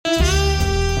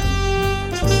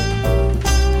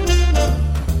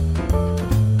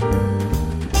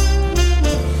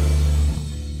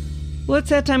Well, it's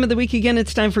that time of the week again.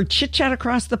 It's time for Chit Chat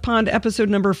Across the Pond, episode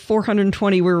number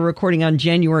 420. We're recording on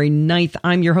January 9th.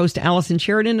 I'm your host, Allison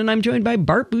Sheridan, and I'm joined by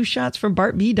Bart Busschots from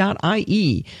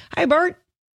bartb.ie. Hi, Bart.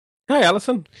 Hi,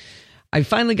 Allison. I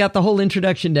finally got the whole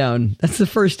introduction down. That's the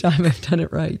first time I've done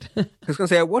it right. I was going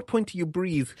to say, at what point do you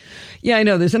breathe? Yeah, I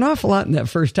know. There's an awful lot in that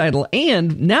first title.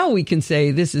 And now we can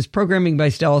say this is Programming by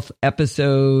Stealth,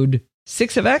 episode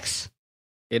 6 of X.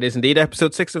 It is indeed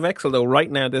episode 6 of X, although right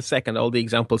now, this second, all the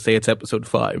examples say it's episode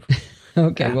 5.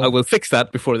 Okay. Well, I will fix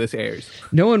that before this airs.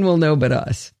 No one will know but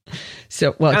us.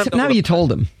 So, well, except now you told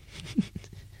them.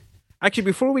 Actually,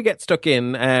 before we get stuck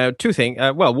in, two things.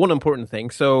 One important thing.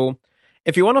 So,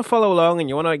 if you want to follow along and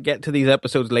you want to get to these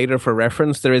episodes later for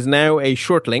reference, there is now a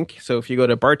short link. So, if you go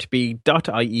to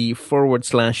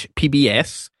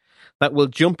bartb.ie/PBS, that will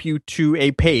jump you to a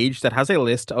page that has a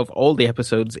list of all the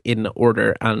episodes in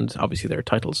order and obviously their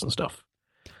titles and stuff.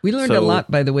 We learned a lot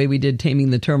by the way we did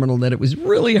Taming the Terminal, that it was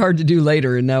really hard to do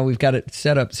later, and now we've got it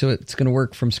set up so it's going to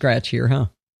work from scratch here, huh?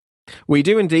 We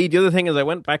do indeed. The other thing is I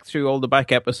went back through all the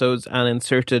back episodes and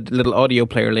inserted little audio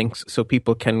player links so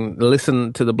people can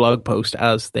listen to the blog post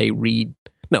as they read.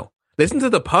 No, listen to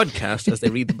the podcast as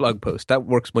they read the blog post. That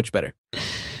works much better.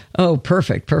 Oh,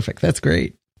 perfect. That's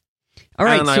great. All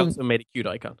right. And I also made a cute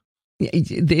icon.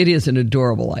 It is an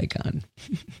adorable icon.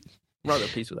 Rather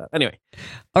pleased with that. Anyway.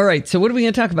 All right. So what are we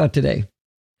going to talk about today?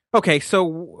 Okay.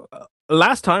 So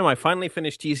last time I finally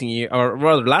finished teasing you, or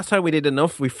rather last time we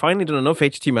finally did enough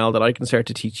HTML that I can start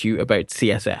to teach you about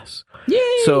CSS. Yay!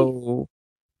 So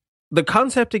the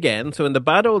concept again, so in the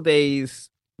bad old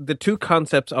days, the two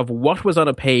concepts of what was on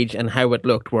a page and how it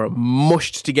looked were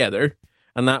mushed together.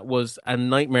 And that was a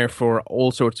nightmare for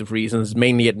all sorts of reasons.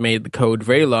 Mainly it made the code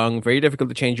very long, very difficult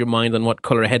to change your mind on what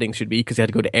color heading should be because you had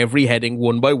to go to every heading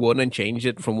one by one and change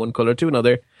it from one color to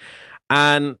another.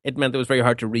 And it meant it was very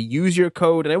hard to reuse your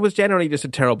code. And it was generally just a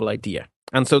terrible idea.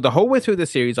 And so the whole way through the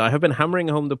series, I have been hammering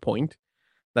home the point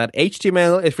that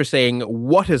HTML is for saying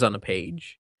what is on a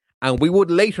page. And we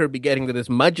would later be getting to this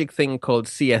magic thing called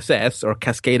CSS or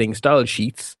cascading style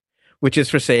sheets, which is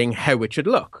for saying how it should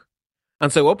look. And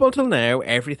so up until now,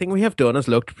 everything we have done has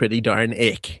looked pretty darn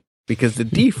ick because the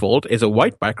default is a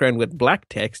white background with black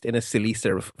text in a silly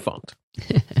serif font.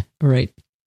 Right.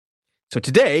 So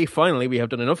today, finally, we have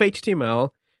done enough HTML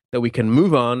that we can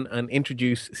move on and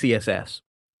introduce CSS.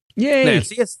 Yay! Now,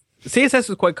 CSS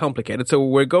is quite complicated, so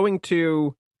we're going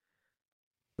to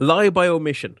lie by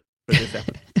omission for this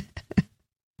episode.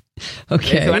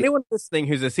 Okay. So anyone listening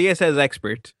who's a CSS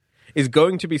expert is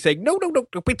going to be saying, no,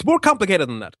 it's more complicated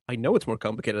than that. I know it's more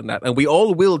complicated than that, and we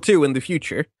all will too in the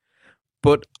future,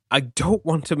 but I don't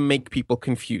want to make people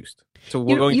confused. So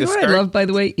we're going to start... what I love, by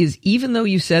the way, is even though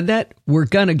you said that, we're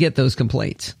going to get those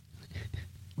complaints.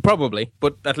 Probably,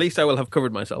 but at least I will have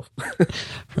covered myself.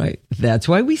 Right. That's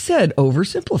why we said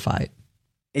oversimplified.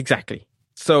 Exactly.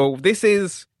 So this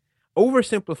is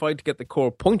oversimplified to get the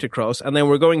core point across, and then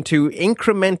we're going to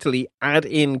incrementally add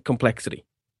in complexity.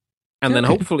 And then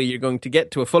hopefully you're going to get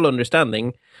to a full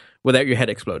understanding without your head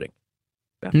exploding.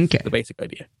 That's the basic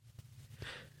idea.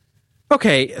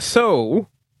 Okay, so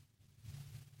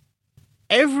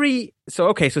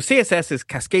CSS is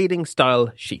cascading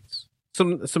style sheets.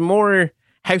 Some more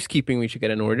housekeeping we should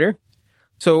get in order.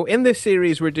 So in this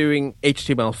series, we're doing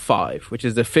HTML5, which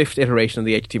is the 5th iteration of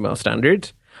the HTML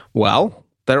standard. Well,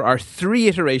 there are 3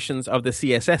 iterations of the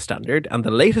CSS standard, and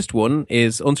the latest one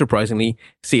is, unsurprisingly,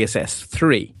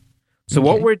 CSS3. So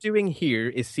what we're doing here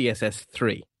is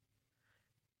CSS3.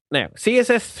 Now,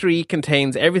 CSS3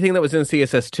 contains everything that was in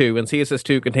CSS2, and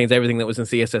CSS2 contains everything that was in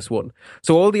CSS1.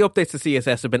 So all the updates to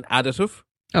CSS have been additive.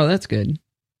 Oh, that's good.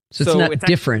 So it's not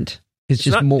different. It's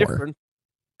just more. Different.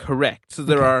 Correct. So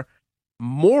there are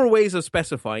more ways of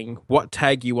specifying what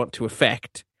tag you want to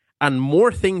affect, and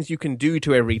more things you can do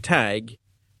to every tag,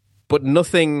 but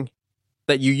nothing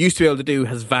that you used to be able to do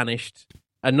has vanished,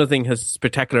 and nothing has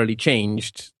spectacularly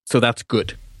changed. So that's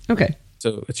good. Okay.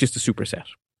 So it's just a superset.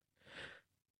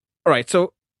 All right.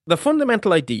 So the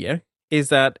fundamental idea is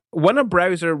that when a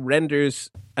browser renders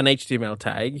an HTML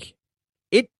tag,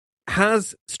 it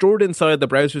has stored inside the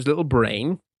browser's little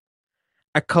brain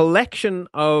a collection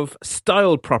of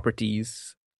style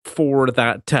properties for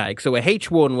that tag. So a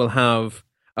H1 will have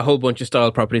a whole bunch of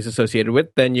style properties associated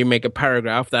with. Then you make a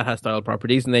paragraph that has style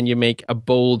properties, and then you make a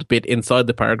bold bit inside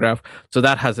the paragraph. So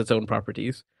that has its own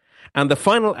properties. And the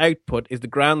final output is the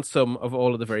grand sum of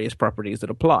all of the various properties that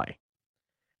apply.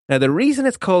 Now, the reason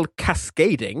it's called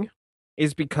cascading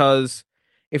is because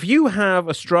if you have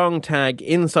a strong tag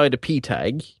inside a p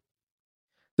tag,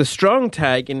 the strong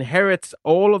tag inherits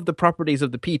all of the properties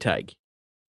of the p tag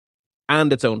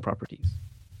and its own properties.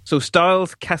 So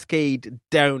styles cascade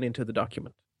down into the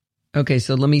document. Okay,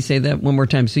 so let me say that one more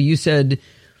time. So you said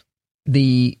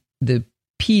the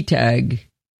P tag.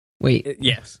 Wait.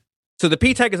 Yes. So the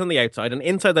P tag is on the outside, and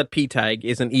inside that P tag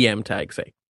is an EM tag,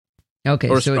 say. Okay,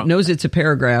 so it knows it's a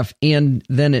paragraph, and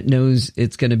then it knows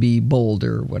it's going to be bold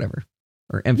or whatever,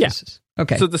 or emphasis. Yeah.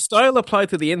 Okay. So the style applied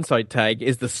to the inside tag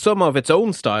is the sum of its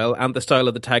own style and the style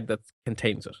of the tag that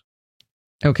contains it.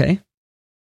 Okay.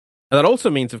 And that also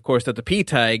means, of course, that the P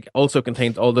tag also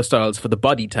contains all the styles for the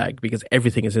body tag, because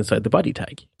everything is inside the body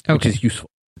tag, which is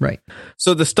useful. Right.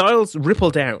 So the styles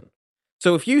ripple down.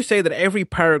 So if you say that every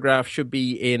paragraph should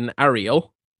be in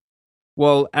Arial,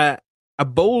 well, a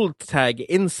bold tag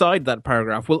inside that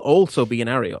paragraph will also be in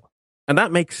Arial. And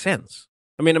that makes sense.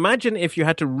 I mean, imagine if you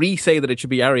had to re-say that it should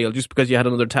be Arial just because you had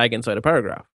another tag inside a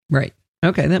paragraph. Right.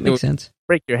 Okay, that makes sense.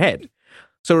 Break your head.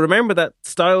 So remember that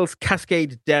styles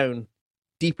cascade down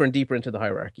deeper and deeper into the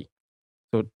hierarchy.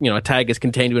 So, a tag is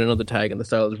contained within another tag and the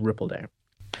styles ripple down.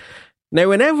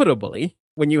 Now, inevitably,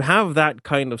 when you have that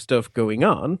kind of stuff going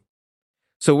on,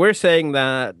 so we're saying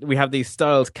that we have these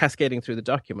styles cascading through the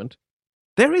document,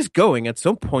 there is going at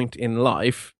some point in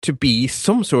life to be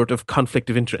some sort of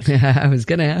conflict of interest. I was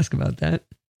going to ask about that.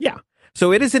 Yeah.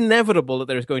 So it is inevitable that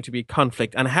there's going to be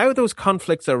conflict, and how those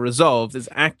conflicts are resolved is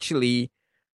actually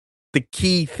the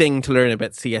key thing to learn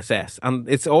about CSS. And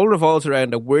it's all revolves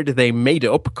around a word they made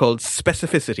up called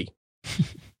specificity.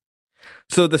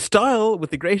 So the style with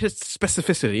the greatest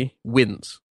specificity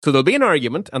wins. So there'll be an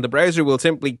argument, and the browser will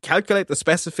simply calculate the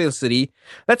specificity.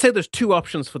 Let's say there's two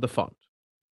options for the font.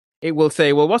 It will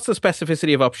say, well, what's the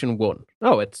specificity of option 1?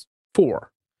 Oh, it's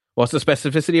 4. What's the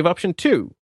specificity of option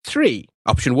 2? 3.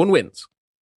 Option 1 wins.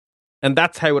 And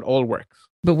that's how it all works.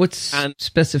 But what's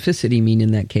specificity mean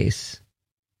in that case?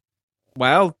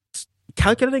 Well,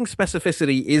 calculating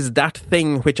specificity is that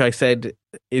thing which I said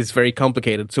is very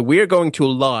complicated. So we're going to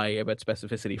lie about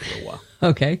specificity for a while.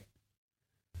 Okay.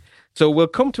 So we'll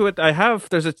come to it.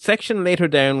 There's a section later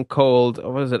down called,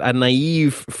 what is it?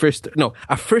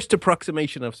 A first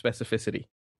approximation of specificity.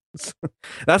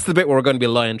 That's the bit where we're going to be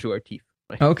lying through our teeth.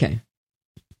 Right? Okay.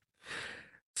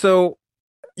 So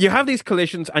you have these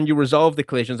collisions and you resolve the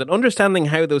collisions, and understanding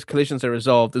how those collisions are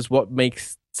resolved is what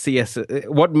makes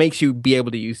you be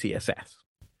able to use CSS.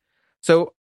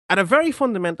 So at a very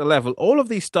fundamental level, all of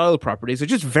these style properties are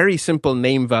just very simple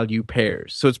name value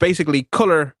pairs. So it's basically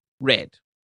color red,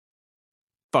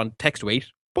 font text weight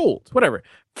bold, whatever.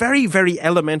 Very, very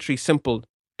elementary, simple,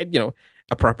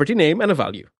 a property name and a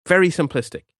value. Very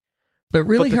simplistic. But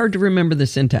really hard to remember the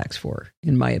syntax for,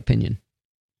 in my opinion.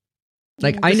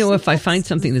 Like, I know if I find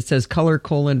something that says color,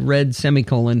 red,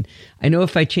 semicolon, I know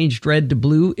if I changed red to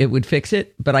blue, it would fix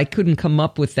it, but I couldn't come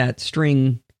up with that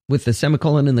string with the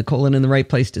semicolon and the colon in the right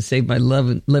place to save my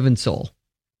living soul.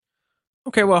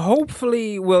 Okay, well,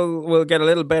 hopefully we'll get a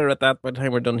little better at that by the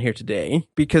time we're done here today,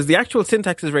 because the actual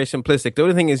syntax is very simplistic. The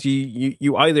only thing is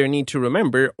you either need to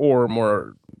remember, or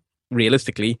more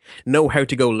realistically, know how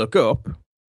to go look up.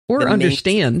 Or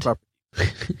understand.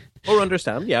 Or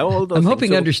understand, yeah. All those I'm things.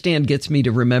 hoping understand gets me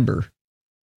to remember.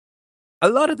 A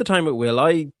lot of the time it will.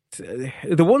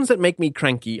 The ones that make me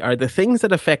cranky are the things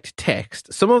that affect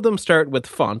text. Some of them start with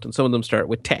font and some of them start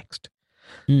with text.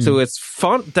 So it's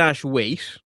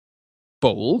font-weight,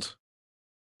 bold,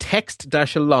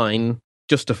 text-align,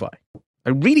 justify. I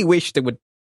really wish they would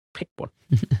pick one.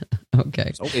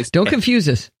 Okay. Don't confuse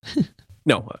us.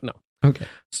 No. Okay.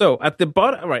 So at the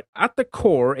bottom, right, at the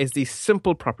core is these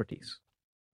simple properties.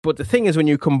 But the thing is, when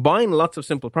you combine lots of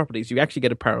simple properties, you actually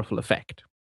get a powerful effect.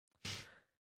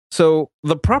 So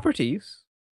the properties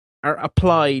are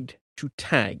applied to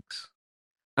tags.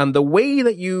 And the way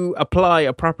that you apply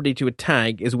a property to a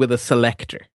tag is with a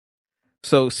selector.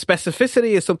 So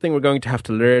specificity is something we're going to have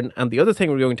to learn. And the other thing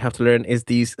we're going to have to learn is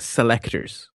these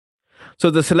selectors.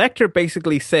 So the selector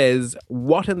basically says,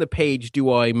 what in the page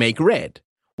do I make red?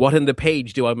 What in the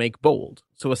page do I make bold?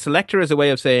 So a selector is a way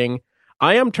of saying,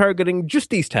 I am targeting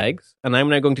just these tags, and I'm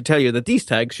now going to tell you that these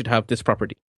tags should have this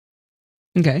property.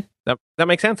 Okay. That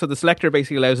makes sense. So the selector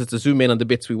basically allows us to zoom in on the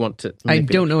bits we want to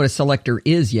manipulate. I don't know what a selector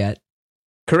is yet.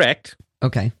 Correct.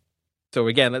 Okay. So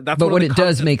again, that's but what it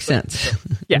does make sense.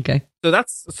 Yeah. Okay.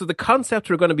 So the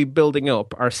concepts we're going to be building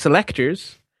up are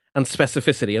selectors and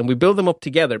specificity, and we build them up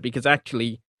together because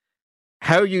actually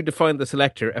how you define the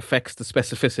selector affects the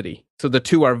specificity. So the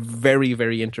two are very,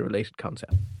 very interrelated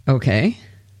concepts. Okay.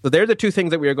 So they're the two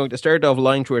things that we are going to start off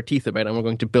lying through our teeth about, and we're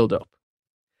going to build up.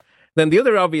 Then the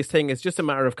other obvious thing is just a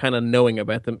matter of kind of knowing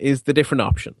about them is the different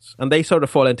options. And they sort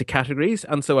of fall into categories.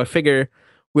 And so I figure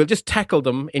we'll just tackle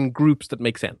them in groups that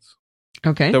make sense.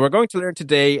 Okay. So we're going to learn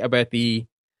today about the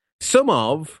sum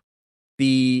of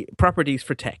the properties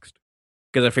for text,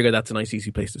 because I figured that's a nice,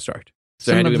 easy place to start.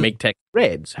 So Some how do of we the- make text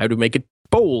reds? How do we make it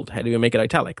bold? How do we make it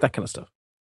italic? That kind of stuff.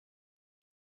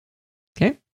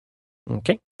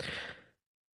 Okay.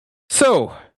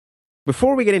 So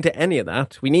before we get into any of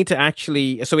that, we need to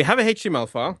actually... So we have a HTML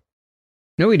file,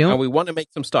 No, we don't. and we want to make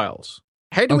some styles.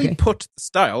 How do we Okay. put the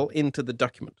style into the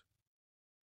document?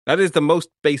 That is the most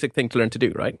basic thing to learn to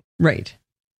do, right? Right.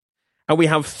 And we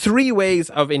have 3 ways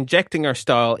of injecting our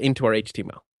style into our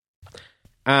HTML.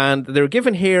 And they're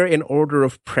given here in order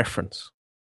of preference.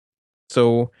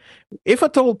 So if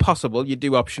at all possible, you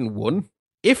do option 1.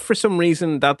 If for some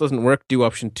reason that doesn't work, do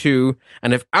option 2.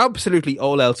 And if absolutely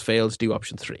all else fails, do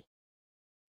option 3.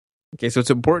 Okay, so it's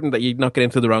important that you not get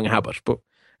into the wrong habit. But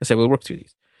I say we'll work through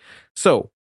these. So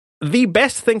the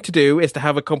best thing to do is to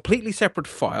have a completely separate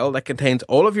file that contains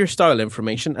all of your style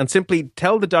information and simply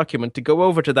tell the document to go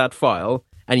over to that file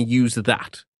and use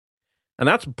that. And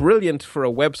that's brilliant for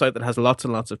a website that has lots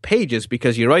and lots of pages,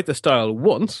 because you write the style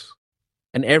once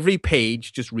and every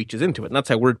page just reaches into it. And that's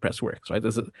how WordPress works, right?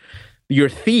 Your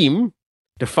theme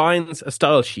defines a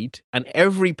style sheet and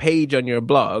every page on your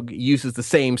blog uses the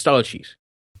same style sheet.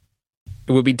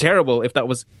 It would be terrible if that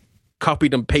was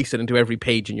copied and pasted into every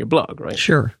page in your blog, right?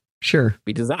 Sure.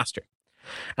 Be disaster.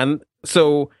 And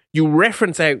so you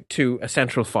reference out to a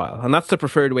central file, and that's the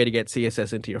preferred way to get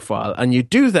CSS into your file. And you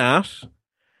do that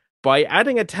by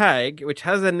adding a tag which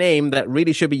has a name that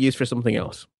really should be used for something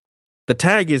else. The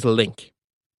tag is link.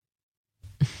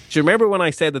 Do you remember when I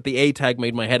said that the A tag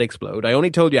made my head explode? I only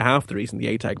told you half the reason the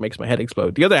A tag makes my head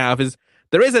explode. The other half is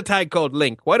there is a tag called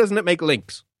link. Why doesn't it make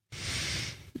links?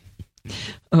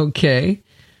 Okay.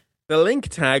 The link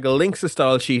tag links a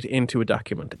style sheet into a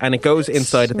document, and it goes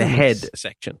inside of the head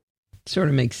section. Sort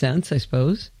of makes sense, I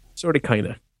suppose. Sort of, kind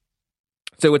of.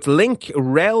 So it's link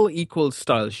rel equals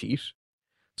style sheet.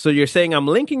 So you're saying I'm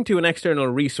linking to an external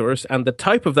resource, and the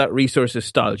type of that resource is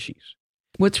style sheet.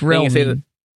 What's rel you say mean?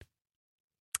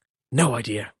 No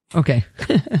idea. Okay.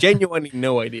 Genuinely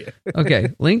no idea. Okay.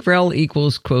 Link rel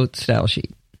equals quote style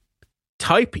sheet.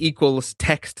 Type equals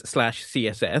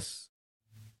text/CSS.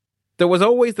 There was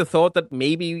always the thought that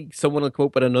maybe someone will come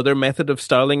up with another method of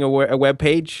styling a web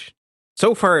page.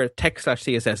 So far,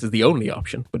 text/CSS is the only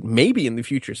option, but maybe in the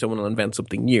future someone will invent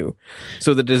something new.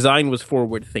 So the design was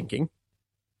forward thinking.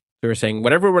 They were saying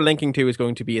whatever we're linking to is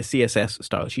going to be a CSS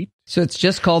style sheet. So it's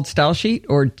just called style sheet,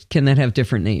 or can that have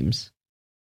different names?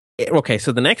 Okay,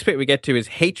 so the next bit we get to is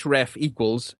href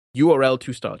equals URL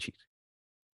to style sheet.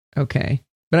 Okay.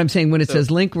 But I'm saying when it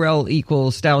says link rel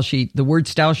equals style sheet, the word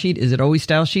style sheet, is it always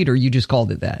style sheet, or you just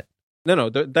called it that? No,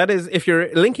 that is, if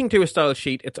you're linking to a style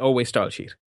sheet, it's always style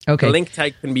sheet. Okay. The link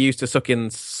tag can be used to suck in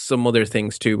some other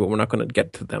things too, but we're not going to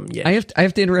get to them yet. I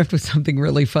have to interrupt with something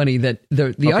really funny that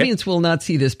the audience will not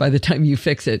see this by the time you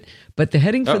fix it, but the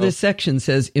heading for this section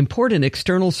says import an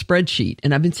external spreadsheet.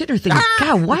 And I've been sitting there thinking,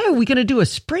 God, why are we going to do a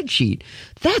spreadsheet?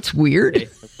 That's weird. Okay,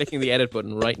 I'm clicking the edit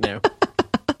button right now.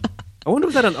 I wonder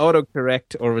if that an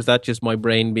autocorrect or was that just my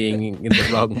brain being in the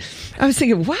wrong? I was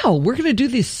thinking, wow, we're going to do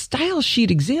this style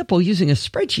sheet example using a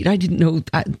spreadsheet. I didn't know.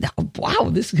 Wow,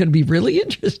 this is going to be really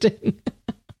interesting.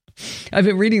 I've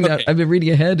been reading that. Okay. I've been reading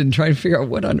ahead and trying to figure out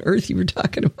what on earth you were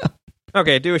talking about.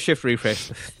 Okay, do a shift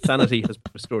refresh. Sanity has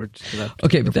restored to that.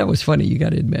 Okay, but that was funny. You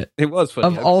got to admit. It was funny.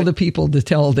 Of all the people to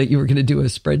tell that you were going to do a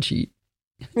spreadsheet.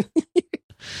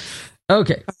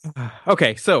 Okay,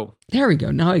 Okay, so there we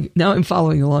go. Now I'm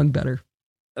following along better.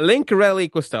 link rel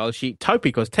equals style sheet, type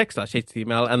equals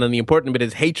text/HTML, and then the important bit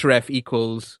is href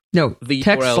equals No, the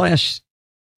text URL.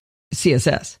 /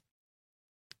 CSS.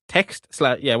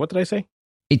 What did I say?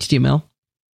 HTML.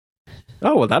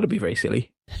 Oh, well, that'd be very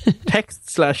silly.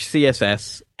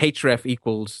 Text/CSS, href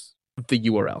equals the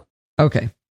URL. Okay.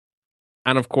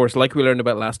 And of course, like we learned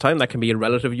about last time, that can be a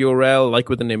relative URL, like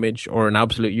with an image, or an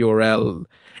absolute URL,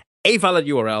 a valid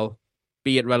URL,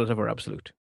 be it relative or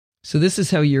absolute. So this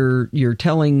is how you're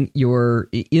telling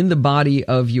in the body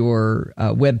of your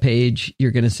web page,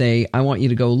 you're going to say, I want you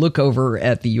to go look over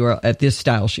at the URL at this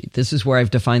style sheet. This is where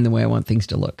I've defined the way I want things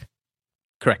to look.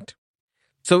 Correct.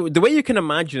 So the way you can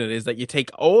imagine it is that you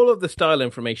take all of the style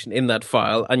information in that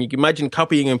file and you can imagine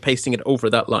copying and pasting it over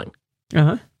that line.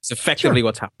 Uh-huh. It's effectively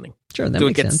what's happening. Sure, that So it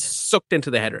makes gets sense. sucked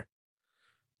into the header.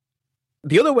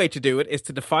 The other way to do it is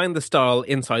to define the style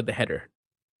inside the header.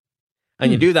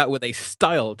 And you do that with a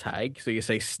style tag. So you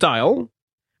say style,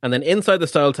 and then inside the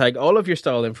style tag, all of your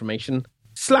style information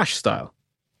 /style.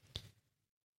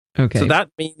 Okay. So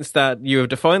that means that you have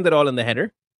defined it all in the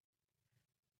header.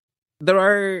 There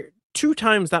are 2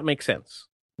 times that makes sense.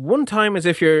 One time is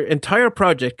if your entire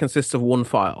project consists of one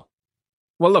file.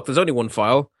 Well, look, there's only one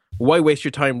file. why waste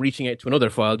your time reaching out to another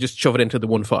file? Just shove it into the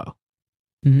one file.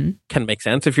 Mm-hmm. Can make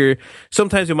sense.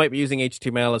 Sometimes you might be using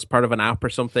HTML as part of an app or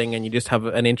something, and you just have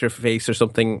an interface or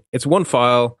something. It's one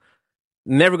file,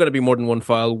 never going to be more than one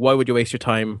file. Why would you waste your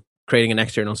time creating an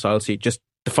external style sheet? Just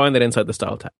define that inside the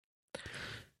style tab.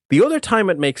 The other time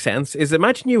it makes sense is,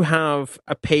 imagine you have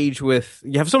a page you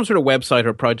have some sort of website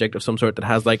or project of some sort that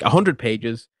has like 100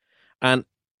 pages, and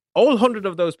all 100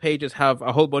 of those pages have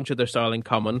a whole bunch of their style in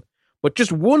common. But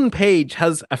just one page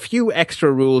has a few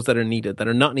extra rules that are needed, that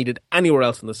are not needed anywhere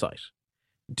else on the site.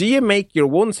 Do you make your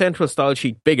one central style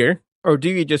sheet bigger, or do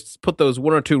you just put those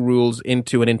one or two rules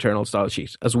into an internal style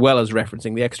sheet, as well as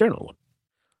referencing the external one?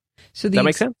 So Does that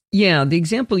make sense? Yeah, the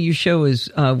example you show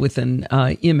is with an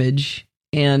image,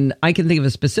 and I can think of a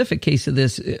specific case of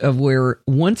this, of where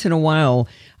once in a while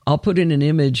I'll put in an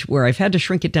image where I've had to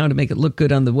shrink it down to make it look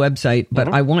good on the website, but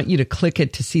I want you to click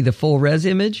it to see the full res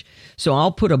image. So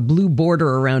I'll put a blue border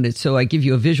around it so I give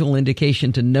you a visual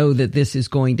indication to know that this is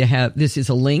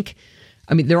a link.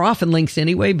 I mean, they're often links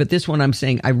anyway, but this one I'm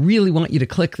saying, I really want you to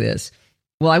click this.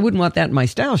 Well, I wouldn't want that in my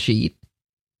style sheet.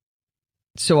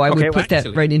 So I would put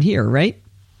that right in here, right?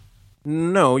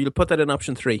 No, you'll put that in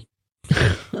option 3.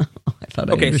 I thought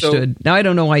I understood. Now I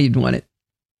don't know why you'd want it.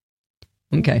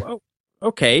 Okay. Well,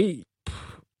 okay.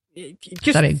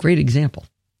 Just a great example.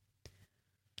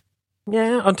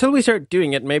 Yeah, until we start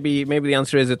doing it, maybe the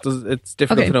answer is it's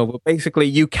difficult to know. But basically,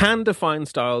 you can define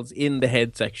styles in the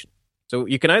head section. So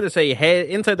you can either say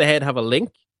inside the head have a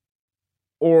link,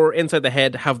 or inside the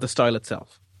head have the style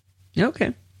itself.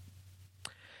 Okay.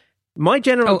 My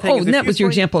general thing is, and that was your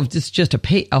example of just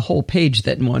a whole page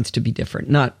that wants to be different,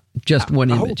 not just one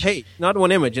image. A whole page, not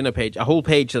one image in a page. A whole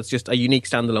page that's just a unique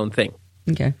standalone thing.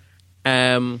 Okay.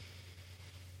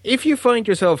 If you find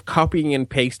yourself copying and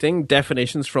pasting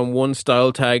definitions from one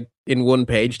style tag in one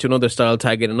page to another style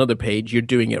tag in another page, you're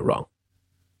doing it wrong.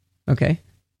 Okay.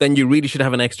 Then you really should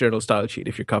have an external style sheet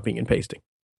if you're copying and pasting.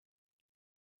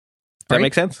 Does that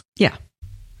make sense? Yeah.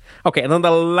 Okay, and then the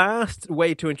last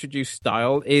way to introduce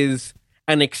style is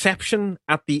an exception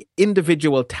at the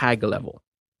individual tag level.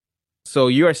 So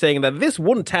you are saying that this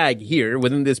one tag here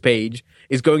within this page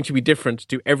is going to be different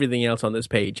to everything else on this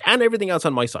page and everything else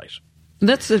on my site.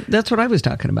 That's what I was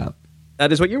talking about.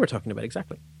 That is what you were talking about,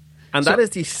 exactly. And that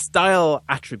is the style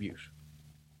attribute.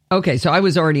 Okay, so I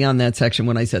was already on that section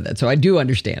when I said that, so I do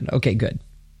understand. Okay, good.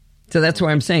 So that's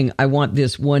why I'm saying I want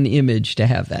this one image to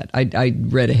have that. I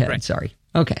read ahead, right. Sorry.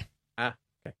 Okay.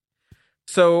 Okay.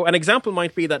 So an example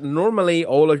might be that normally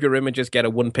all of your images get a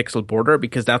 1 pixel border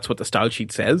because that's what the style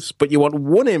sheet says, but you want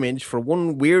one image for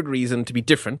one weird reason to be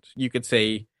different. You could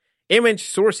say image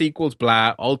source equals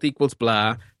blah, alt equals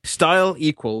blah, style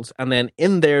equals, and then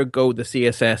in there go the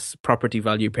CSS property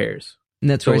value pairs. And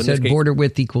that's why I said border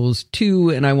width equals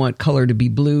 2, and I want color to be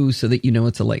blue so that you know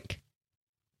it's a link.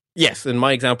 Yes, in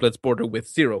my example, it's border width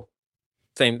 0.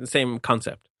 Same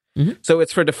concept. Mm-hmm. So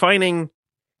it's for defining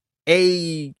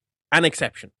an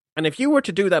exception. And if you were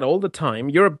to do that all the time,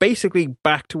 you're basically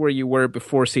back to where you were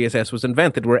before CSS was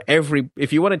invented, where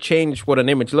if you want to change what an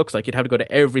image looks like, you'd have to go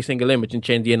to every single image and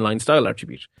change the inline style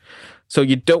attribute. So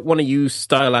you don't want to use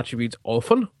style attributes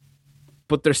often,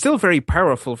 but they're still very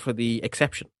powerful for the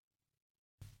exception.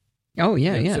 Oh,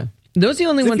 yeah. So, those are the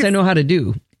only ones I know how to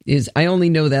do, is I only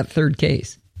know that third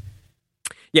case.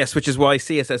 Yes, which is why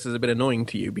CSS is a bit annoying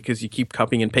to you, because you keep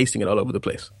copying and pasting it all over the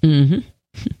place. Mm-hmm.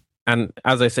 And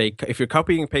as I say, if you're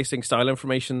copying and pasting style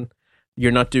information,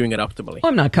 you're not doing it optimally. Well,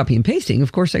 I'm not copying and pasting.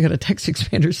 Of course, I got a text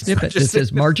expander snippet that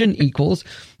says margin equals,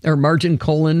 or margin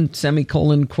colon,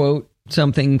 semicolon, quote,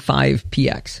 something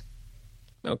 5px.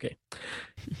 Okay.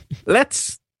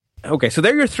 So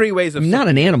there are your 3 ways of... I'm not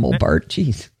an animal, Bart.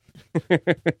 Jeez.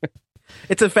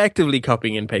 It's effectively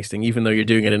copying and pasting, even though you're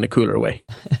doing it in a cooler way.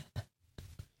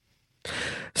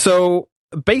 So,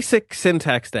 basic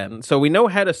syntax then. So we know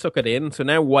how to suck it in. So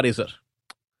now what is it?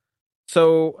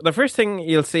 So the first thing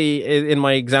you'll see in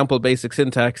my example basic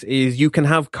syntax is you can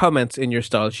have comments in your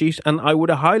style sheet, and I would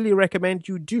highly recommend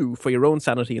you do for your own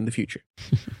sanity in the future.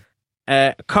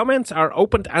 Comments are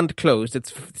opened and closed.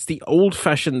 It's the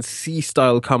old-fashioned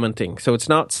C-style commenting. So it's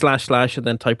not // and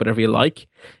then type whatever you like.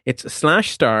 It's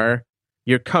 /*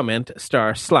 your comment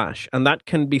 */, and that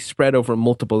can be spread over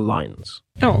multiple lines.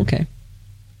 Oh, okay.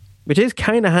 Which is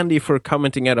kind of handy for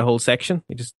commenting out a whole section.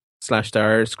 You just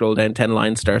 /*, scroll down 10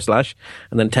 lines, */,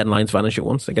 and then 10 lines vanish at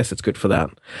once. I guess it's good for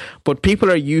that. But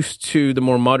people are used to the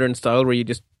more modern style where you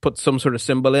just put some sort of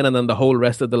symbol in and then the whole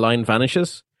rest of the line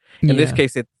vanishes. In this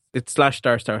case, it's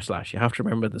 /*/. You have to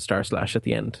remember the */ at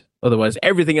the end. Otherwise,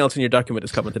 everything else in your document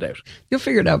is commented out. You'll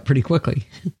figure it out pretty quickly.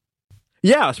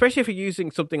 Yeah, especially if you're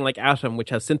using something like Atom, which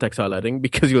has syntax highlighting,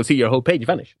 because you'll see your whole page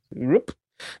vanish. Whoop.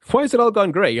 Why is it all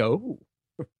gone grey? Oh.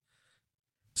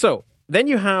 So then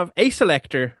you have a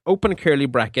selector, open curly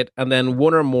bracket, and then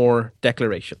one or more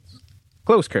declarations.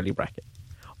 Close curly bracket.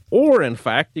 Or, in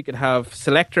fact, you could have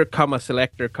selector,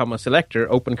 selector,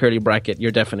 selector, open curly bracket,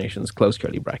 your definitions, close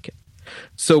curly bracket.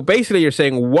 So basically you're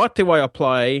saying, what do I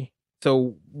apply?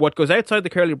 So what goes outside the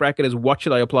curly bracket is what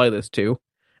should I apply this to?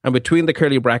 And between the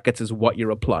curly brackets is what you're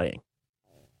applying.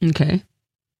 Okay.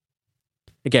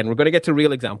 Again, we're going to get to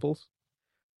real examples.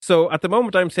 So at the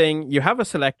moment, I'm saying you have a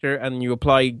selector and you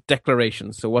apply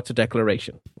declarations. So what's a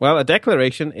declaration? Well, a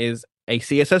declaration is a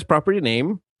CSS property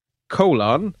name,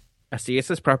 colon, a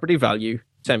CSS property value,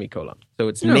 semicolon. So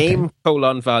it's name,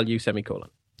 colon, value, semicolon.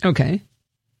 Okay.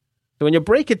 So when you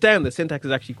break it down, the syntax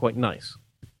is actually quite nice.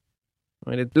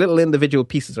 Right? The little individual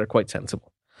pieces are quite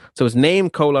sensible. So it's name,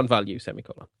 colon, value,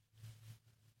 semicolon.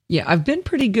 Yeah, I've been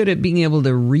pretty good at being able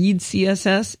to read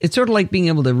CSS. It's sort of like being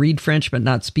able to read French but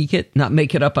not speak it, not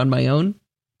make it up on my own.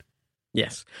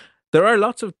 Yes. There are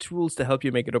lots of tools to help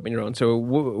you make it up on your own.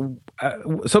 So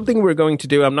something we're going to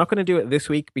do, I'm not going to do it this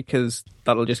week because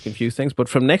that'll just confuse things. But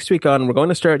from next week on, we're going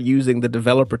to start using the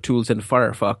developer tools in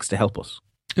Firefox to help us.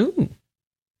 Ooh.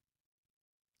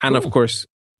 And of course,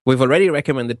 we've already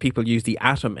recommended people use the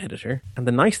Atom editor. And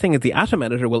the nice thing is the Atom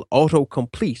editor will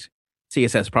auto-complete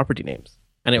CSS property names.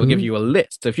 And it will give you a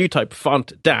list. So if you type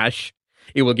font dash,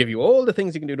 it will give you all the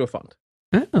things you can do to a font.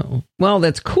 Oh, well,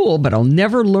 that's cool, but I'll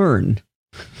never learn.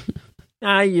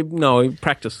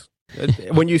 Practice.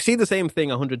 When you see the same thing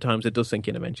 100 times, it does sink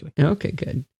in eventually. Okay,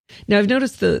 good. Now, I've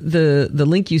noticed the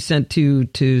link you sent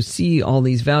to see all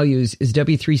these values is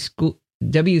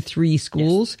W3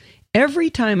 Schools. Yes. Every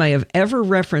time I have ever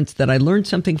referenced that I learned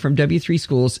something from W3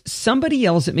 Schools, somebody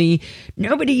yells at me,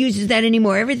 nobody uses that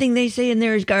anymore. Everything they say in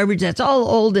there is garbage. That's all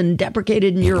old and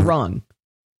deprecated and you're wrong.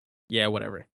 Yeah,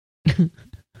 whatever.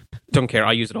 Don't care.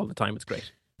 I use it all the time. It's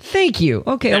great. Thank you.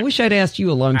 Okay, yeah. I wish I'd asked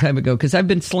you a long time ago because I've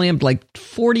been slammed like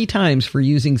 40 times for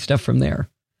using stuff from there.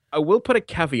 I will put a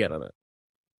caveat on it.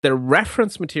 Their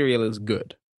reference material is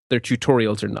good. Their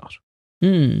tutorials are not.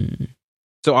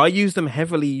 So I use them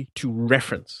heavily to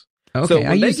reference. Okay, so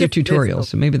I use their tutorials,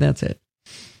 so maybe that's it.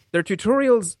 Their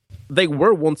tutorials, they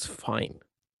were once fine.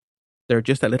 They're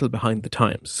just a little behind the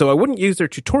times. So I wouldn't use their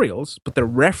tutorials, but their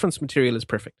reference material is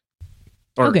perfect.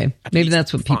 Okay, maybe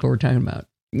that's what people were talking about.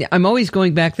 Yeah, I'm always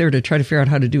going back there to try to figure out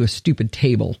how to do a stupid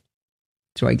table.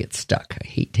 So I get stuck. I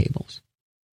hate tables.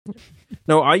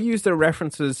 No, I use their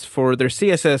references for their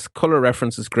CSS color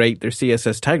reference is great. Their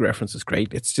CSS tag reference is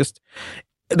great. It's just...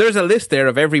 There's a list there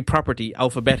of every property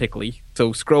alphabetically,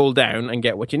 so scroll down and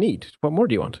get what you need. What more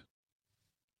do you want?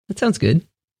 That sounds good.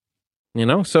 You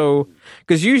know, so,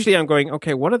 because usually I'm going,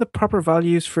 okay, what are the proper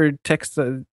values for text,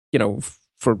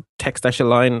 for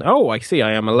text-align? Oh, I see,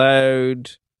 I am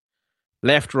allowed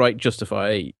left, right,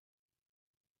 justify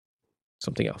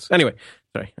something else. Anyway,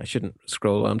 sorry, I shouldn't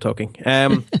scroll while I'm talking.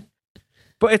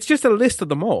 But it's just a list of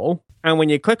them all. And when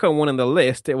you click on one in the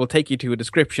list, it will take you to a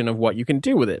description of what you can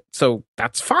do with it. So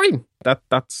that's fine. That's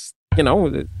that's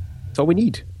all we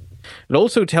need. It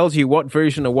also tells you what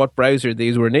version of what browser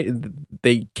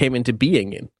they came into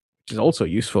being in, which is also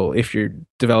useful if you're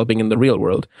developing in the real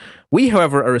world. We,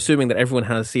 however, are assuming that everyone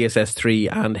has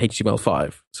CSS3 and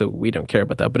HTML5, so we don't care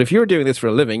about that. But if you're doing this for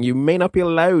a living, you may not be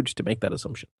allowed to make that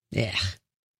assumption. Yeah.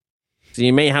 So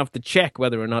you may have to check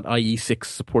whether or not IE6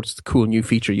 supports the cool new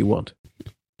feature you want.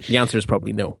 The answer is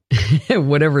probably no.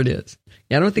 Whatever it is.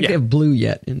 Yeah, I don't think they have blue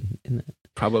yet in that.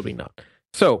 Probably not.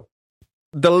 So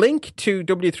the link to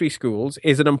W3 Schools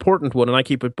is an important one, and I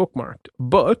keep it bookmarked.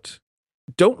 But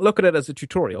don't look at it as a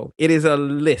tutorial. It is a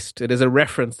list. It is a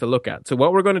reference to look at. So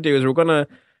what we're going to do is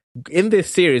in this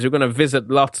series, we're going to visit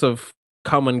lots of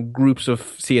common groups of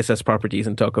CSS properties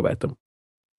and talk about them.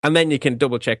 And then you can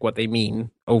double check what they mean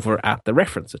over at the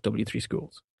reference at W3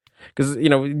 Schools. Because,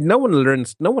 no one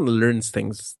learns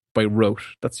things by rote.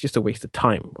 That's just a waste of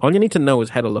time. All you need to know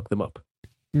is how to look them up.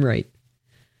 Right.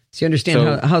 So you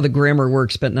understand how the grammar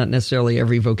works, but not necessarily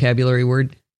every vocabulary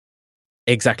word?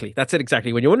 Exactly. That's it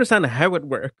exactly. When you understand how it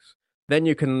works, then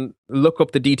you can look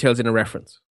up the details in a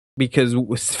reference. Because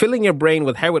filling your brain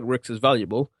with how it works is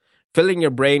valuable. Filling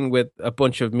your brain with a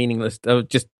bunch of meaningless,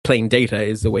 just plain data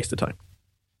is a waste of time.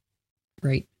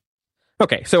 Right.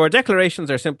 Okay, so our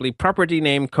declarations are simply property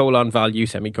name, value,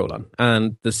 semicolon.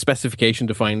 And the specification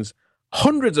defines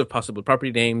hundreds of possible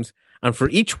property names, and for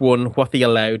each one, what the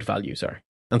allowed values are.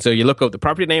 And so you look up the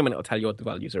property name, and it'll tell you what the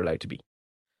values are allowed to be.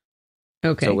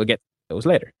 Okay. So we'll get those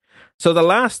later. So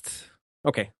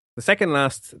the second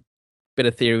last bit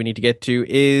of theory we need to get to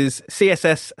is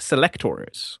CSS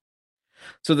selectors.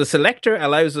 So the selector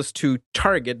allows us to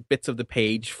target bits of the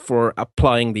page for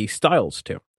applying these styles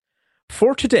to.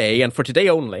 For today, and for today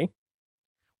only,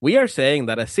 we are saying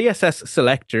that a CSS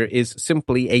selector is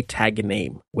simply a tag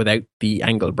name without the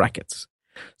angle brackets.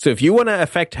 So if you want to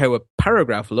affect how a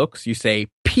paragraph looks, you say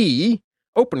P,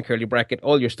 open curly bracket,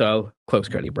 all your style, close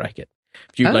curly bracket.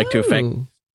 If you'd like to affect...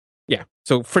 Yeah.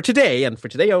 So for today, and for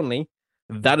today only,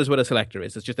 that is what a selector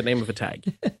is. It's just the name of a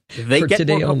tag. They get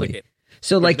more complicated.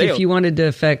 So like if you wanted to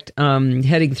affect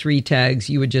heading 3 tags,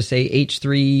 you would just say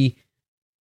H3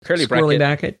 curly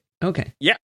bracket. Okay.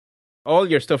 Yeah. All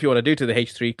your stuff you want to do to the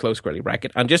H3 close curly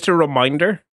bracket. And just a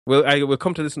reminder, I will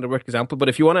come to this in the work example, but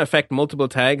if you want to affect multiple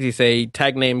tags, you say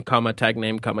tag name, comma, tag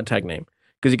name, comma, tag name.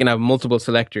 Because you can have multiple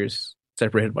selectors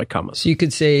separated by commas. So you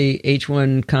could say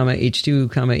H1, comma,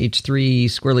 H2, comma, H3,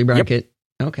 squirrely bracket.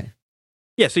 Yep. Okay.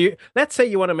 Yeah, so let's say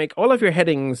you want to make all of your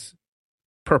headings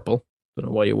purple. Don't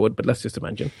know why you would, but let's just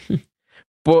imagine.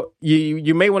 But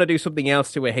you may want to do something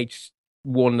else to a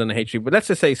H1 and a H2. But let's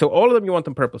just say, so all of them you want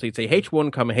them purple. So you'd say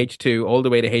H1, comma, H2, all the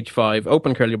way to H5,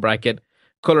 open curly bracket,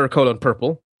 color colon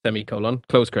purple, semicolon,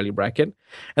 close curly bracket.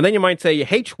 And then you might say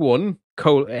H1,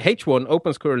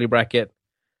 open curly bracket,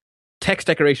 text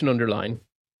decoration underline,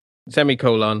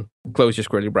 semicolon, close your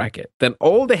squirrely bracket. Then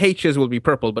all the H's will be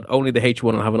purple, but only the H1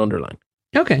 will have an underline.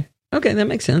 Okay, that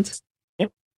makes sense.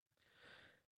 Yep.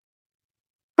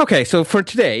 Okay, so for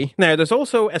today, now there's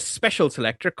also a special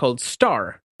selector called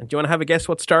star. And do you want to have a guess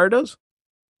what star does?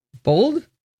 Bold?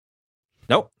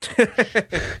 No.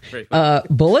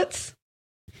 Bullets?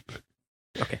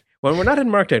 Okay. Well, we're not in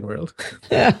Markdown world.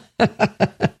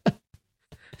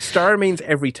 Star means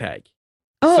every tag.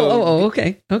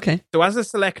 Okay. So as a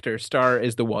selector, star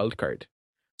is the wild card.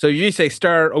 So you say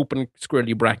star, open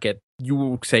squirrely bracket, you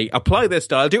will say apply this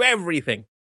style to everything.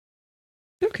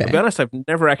 Okay. To be honest, I've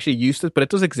never actually used it, but it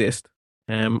does exist.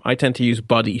 I tend to use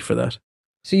body for that.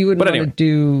 So you wouldn't want to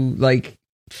do like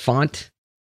font?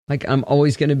 Like I'm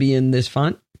always going to be in this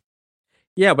font?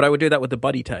 Yeah, but I would do that with the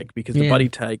body tag because the body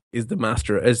tag is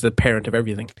the parent of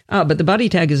everything. But the body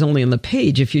tag is only on the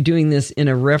page. If you're doing this in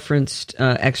a referenced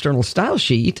external style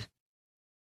sheet,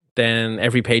 then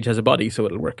every page has a body, so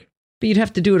it'll work. But you'd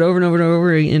have to do it over and over and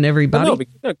over in every body. Well,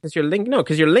 no, because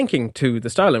you're linking to the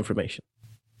style information.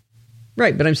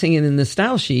 Right, but I'm saying in the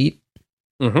style sheet.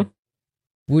 Mm-hmm.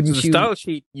 Wouldn't so the style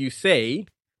sheet, you say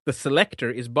the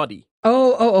selector is body.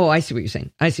 Oh! I see what you're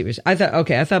saying. I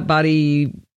thought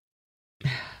body.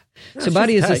 So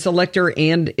body is a selector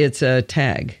and it's a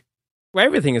tag. Well,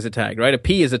 everything is a tag, right? A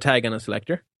P is a tag on a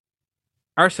selector.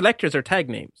 Our selectors are tag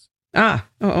names. Okay.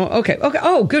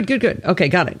 Oh, good. Okay,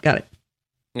 got it.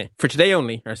 Yeah. For today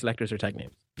only, our selectors are tag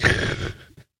names.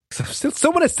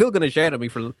 Someone is still going to shout at me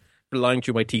for lying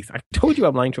through my teeth. I told you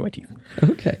I'm lying through my teeth.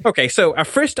 Okay, so our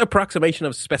first approximation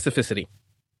of specificity.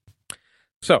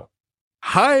 So,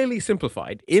 highly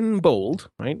simplified, in bold,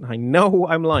 right? I know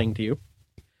I'm lying to you.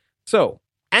 So,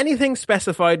 anything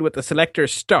specified with the selector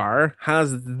star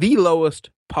has the lowest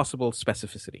possible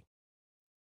specificity.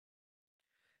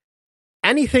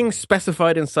 Anything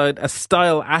specified inside a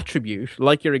style attribute,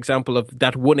 like your example of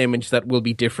that one image that will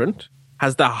be different,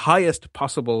 has the highest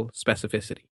possible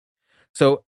specificity.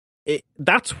 So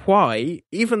that's why,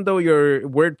 even though your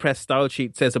WordPress style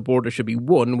sheet says a border should be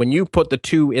 1, when you put the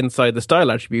 2 inside the style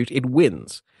attribute, it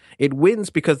wins. It wins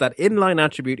because that inline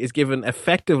attribute is given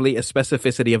effectively a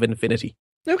specificity of infinity.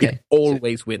 Okay. It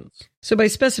always wins. So by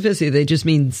specificity, that just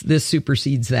means this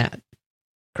supersedes that.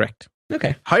 Correct.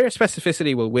 Okay. Higher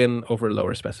specificity will win over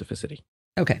lower specificity.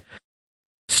 Okay.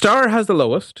 Star has the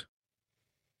lowest,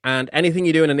 and anything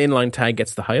you do in an inline tag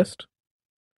gets the highest.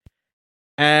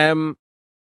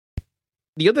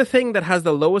 The other thing that has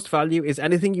the lowest value is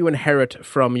anything you inherit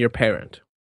from your parent.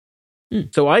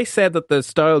 So I said that the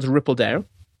styles ripple down.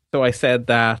 So I said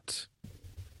that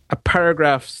a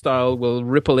paragraph style will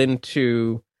ripple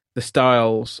into the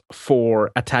styles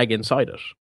for a tag inside it.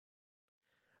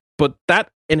 But that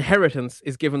inheritance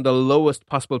is given the lowest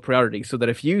possible priority, so that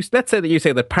if let's say that you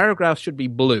say that paragraphs should be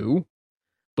blue,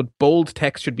 but bold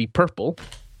text should be purple.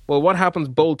 Well, what happens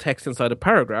bold text inside a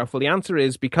paragraph? Well, the answer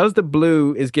is because the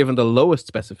blue is given the lowest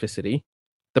specificity,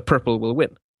 the purple will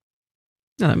win.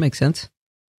 Oh, that makes sense.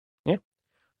 Yeah.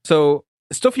 So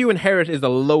stuff you inherit is the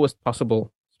lowest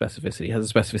possible specificity. It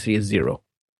has a specificity of 0.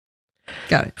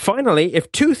 Got it. Finally,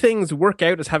 if two things work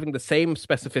out as having the same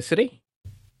specificity,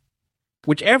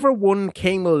 whichever one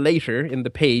came later in the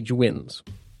page wins.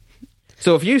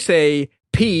 So if you say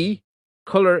P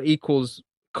color equals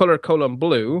color colon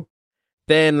blue,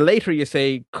 then later you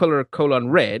say color colon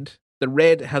red, the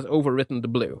red has overwritten the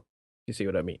blue. You see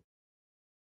what I mean?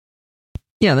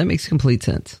 Yeah, that makes complete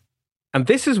sense. And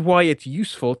this is why it's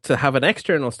useful to have an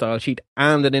external style sheet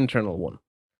and an internal one.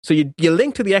 So you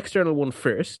link to the external one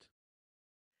first.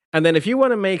 And then if you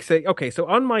want to say, okay, so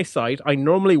on my site, I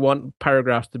normally want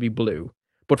paragraphs to be blue.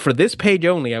 But for this page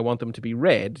only, I want them to be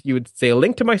red. You would say a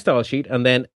link to my style sheet and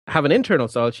then have an internal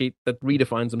style sheet that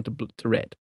redefines them to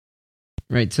red.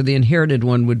 Right. So the inherited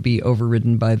one would be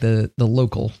overridden by the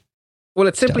local. Well,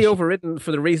 it's simply overridden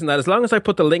for the reason that as long as I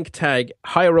put the link tag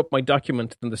higher up my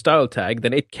document than the style tag,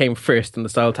 then it came first and the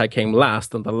style tag came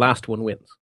last, and the last one wins.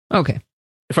 Okay.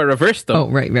 If I reverse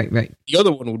them, right. the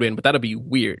other one would win, but that'd be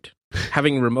weird.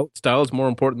 Having remote styles more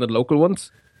important than local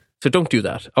ones. So don't do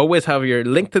that. Always have your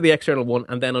link to the external one,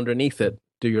 and then underneath it,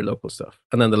 do your local stuff.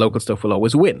 And then the local stuff will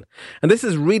always win. And this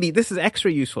is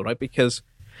extra useful, right? Because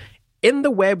in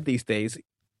the web these days,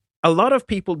 a lot of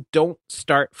people don't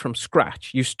start from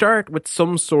scratch. You start with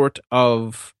some sort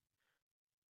of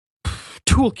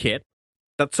toolkit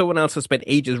that someone else has spent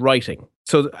ages writing.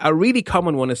 So a really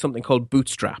common one is something called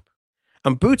Bootstrap.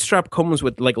 And Bootstrap comes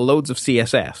with like loads of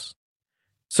CSS.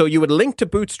 So you would link to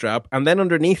Bootstrap and then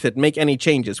underneath it make any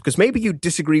changes. Because maybe you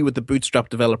disagree with the Bootstrap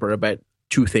developer about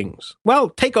two things. Well,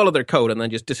 take all of their code and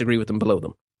then just disagree with them below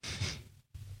them.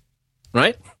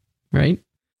 Right? Right.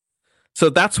 So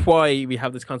that's why we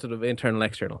have this concept of internal,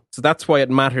 external. So that's why it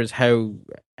matters how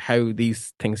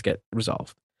these things get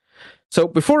resolved. So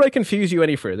before I confuse you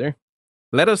any further,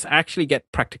 let us actually get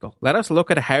practical. Let us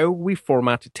look at how we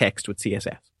format text with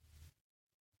CSS.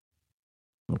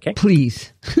 Okay?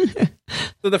 Please.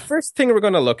 So the first thing we're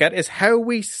going to look at is how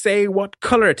we say what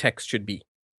color text should be.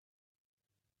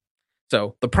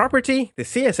 So the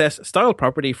CSS style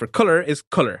property for color is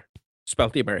color,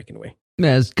 spelled the American way.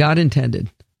 As God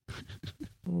intended.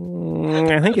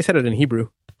 I think you said it in Hebrew.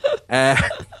 No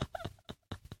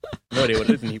idea what it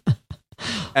is in Hebrew.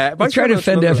 Let's try to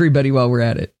offend everybody while we're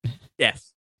at it.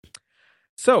 Yes.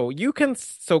 So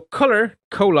color,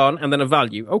 colon, and then a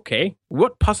value. Okay.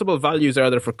 What possible values are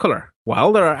there for color?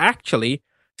 Well, there are actually,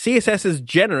 CSS is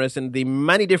generous in the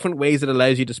many different ways it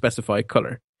allows you to specify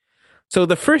color. So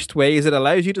the first way is it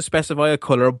allows you to specify a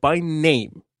color by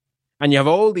name. And you have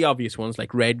all the obvious ones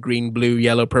like red, green, blue,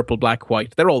 yellow, purple, black,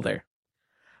 white. They're all there.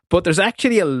 But there's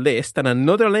actually a list and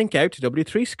another link out to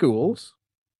W3 Schools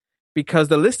because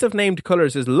the list of named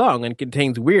colors is long and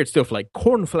contains weird stuff like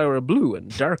cornflower blue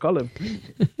and dark olive green.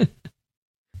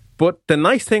 But the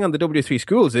nice thing on the W3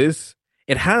 Schools is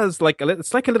it has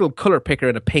it's like a little color picker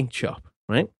in a paint shop,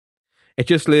 right? It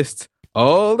just lists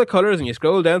all the colors and you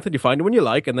scroll down till you find the one you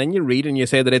like and then you read and you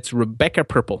say that it's Rebecca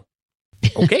Purple.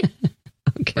 Okay?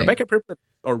 Okay. Rebecca Purple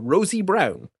or Rosy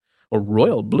Brown or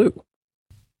Royal Blue.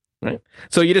 Right?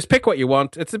 So you just pick what you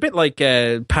want. It's a bit like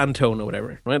Pantone or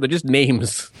whatever, right? They're just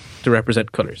names to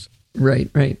represent colors. Right.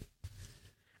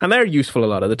 And they're useful a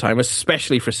lot of the time,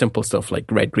 especially for simple stuff like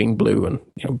red, green, blue,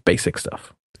 and basic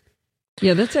stuff.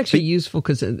 Yeah, that's actually useful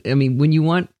because, I mean, when you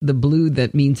want the blue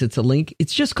that means it's a link,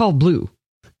 it's just called blue.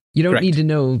 You don't need to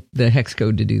know the hex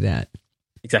code to do that.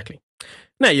 Exactly.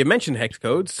 Now, you mentioned hex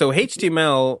codes. So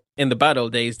HTML in the bad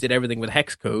old days did everything with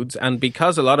hex codes. And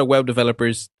because a lot of web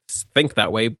developers think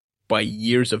that way by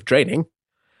years of training,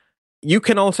 you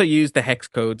can also use the hex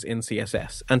codes in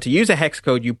CSS. And to use a hex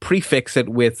code, you prefix it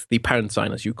with the pound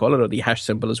sign, as you call it, or the hash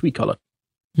symbol, as we call it.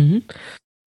 Mm-hmm.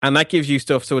 And that gives you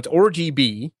stuff. So it's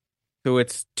RGB. So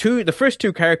it's the first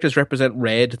two characters represent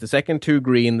red, the second two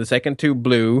green, the second two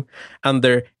blue, and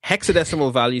they're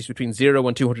hexadecimal values between 0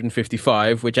 and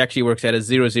 255, which actually works out as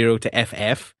 00 to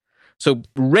FF. So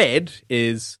red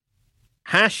is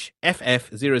hash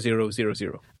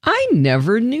FF0000. I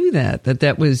never knew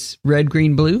that was red,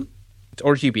 green, blue. It's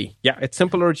RGB. Yeah, it's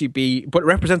simple RGB, but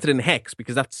represented in hex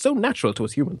because that's so natural to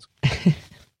us humans.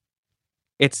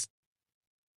 It's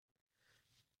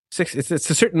a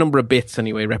certain number of bits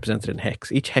anyway, represented in hex.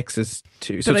 Each hex is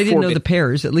 2. So but I didn't know the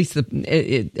pairs. At least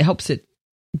it helps it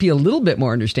be a little bit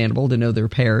more understandable to know their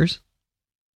pairs.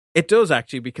 It does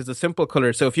actually, because the simple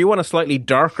color. So if you want a slightly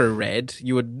darker red,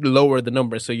 you would lower the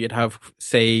number. So you'd have,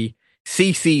 say,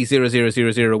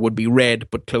 CC0000 would be red,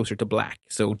 but closer to black.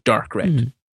 So dark red.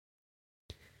 Mm.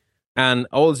 And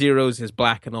all zeros is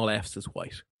black and all Fs is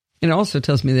white. It also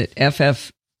tells me that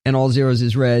FF and all zeros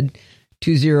is red.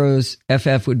 2 zeros,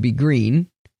 FF would be green.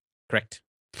 Correct.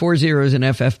 4 zeros and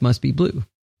FF must be blue.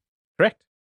 Correct.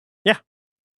 Yeah.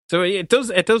 So it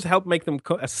does help make them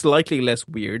slightly less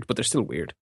weird, but they're still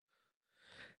weird.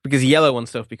 Because yellow and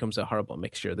stuff becomes a horrible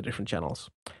mixture of the different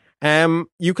channels.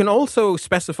 You can also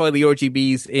specify the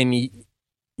RGBs in,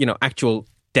 actual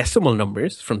decimal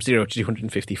numbers from 0 to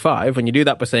 255. And you do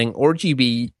that by saying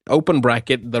RGB, open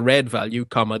bracket, the red value,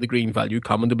 comma, the green value,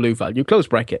 comma, the blue value, close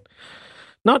bracket.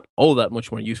 Not all that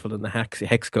much more useful than the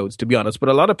hex codes, to be honest, but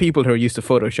a lot of people who are used to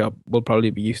Photoshop will probably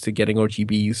be used to getting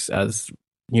RGBs as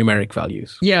numeric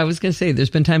values. Yeah, I was going to say, there's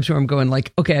been times where I'm going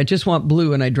like, okay, I just want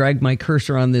blue, and I drag my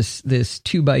cursor on this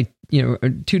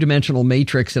two-dimensional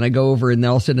matrix, and I go over, and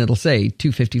all of a sudden it'll say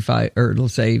 255, or it'll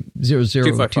say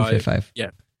 00255.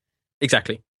 Yeah,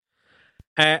 exactly.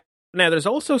 Now, there's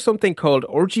also something called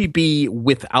RGB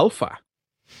with alpha,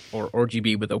 or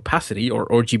RGB with opacity, or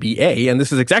RGBA, and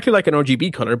this is exactly like an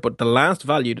RGB color, but the last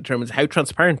value determines how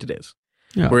transparent it is.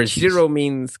 Oh, whereas geez. 0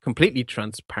 means completely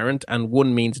transparent, and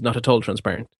 1 means not at all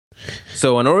transparent.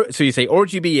 So so you say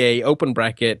RGBA, open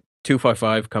bracket,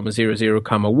 255, 00,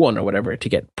 1, or whatever, to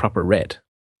get proper red.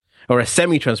 Or a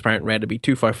semi-transparent red would be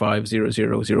 255, 00,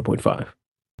 0.5.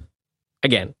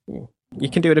 Again, you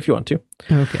can do it if you want to.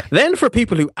 Okay. Then for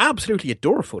people who absolutely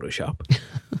adore Photoshop,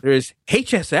 there's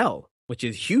HSL, which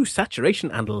is hue,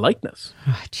 saturation, and lightness.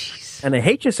 Oh, jeez. And a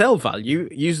HSL value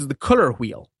uses the color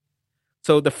wheel.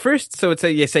 So you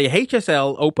say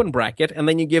HSL, open bracket, and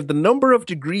then you give the number of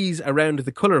degrees around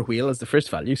the color wheel as the first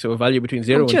value. So a value between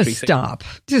 0 and 360.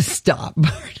 Just stop.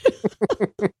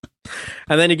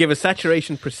 And then you give a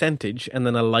saturation percentage and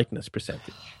then a lightness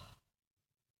percentage.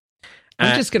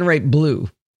 I'm just going to write blue.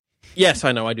 Yes,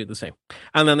 I know, I do the same.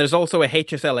 And then there's also a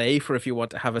HSLA for if you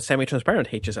want to have a semi-transparent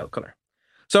HSL color.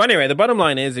 So anyway, the bottom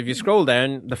line is, if you scroll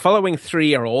down, the following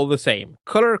three are all the same.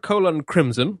 Color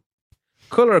 :crimson,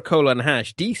 color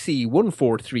hash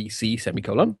DC143C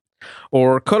semicolon,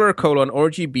 or color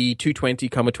RGB 220,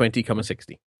 20,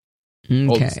 60.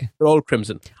 Okay. They're all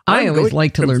crimson. I always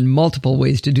like to learn multiple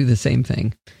ways to do the same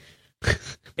thing. But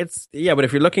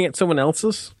if you're looking at someone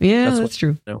else's, that's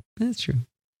true. No. That's true.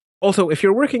 Also, if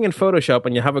you're working in Photoshop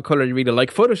and you have a color you really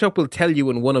like, Photoshop will tell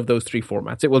you in one of those three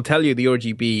formats. It will tell you the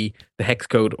RGB, the hex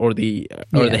code, or the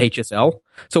HSL.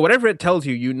 So whatever it tells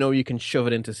you, you can shove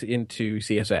it into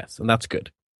CSS, and that's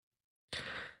good.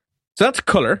 So that's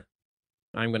color.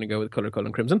 I'm going to go with color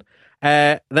crimson.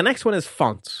 The next one is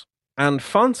fonts. And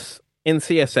fonts in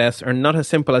CSS are not as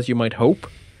simple as you might hope,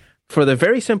 for the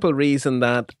very simple reason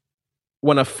that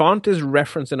when a font is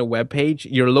referenced in a web page,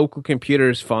 your local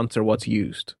computer's fonts are what's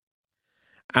used.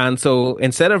 And so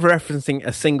instead of referencing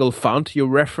a single font, you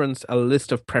reference a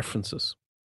list of preferences.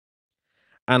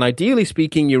 And ideally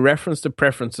speaking, you reference the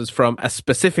preferences from a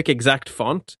specific exact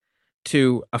font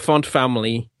to a font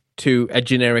family to a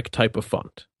generic type of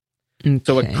font. Okay.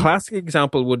 So a classic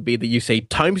example would be that you say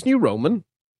Times New Roman,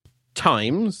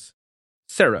 Times,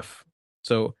 Serif.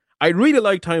 So I really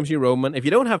like Times New Roman. If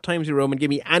you don't have Times New Roman, give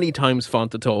me any Times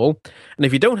font at all. And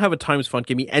if you don't have a Times font,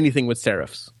 give me anything with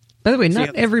serifs. By the way,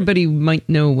 not everybody might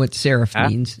know what serif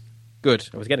means. Good.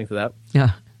 I was getting to that.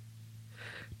 Yeah.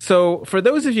 So for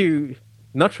those of you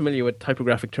not familiar with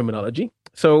typographic terminology,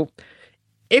 so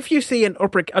if you see an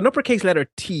uppercase letter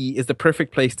T is the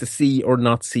perfect place to see or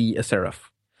not see a serif.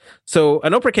 So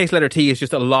an uppercase letter T is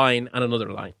just a line and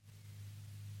another line.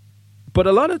 But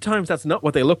a lot of times that's not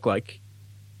what they look like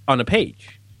on a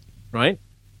page, right?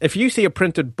 If you see a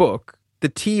printed book, the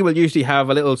T will usually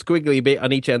have a little squiggly bit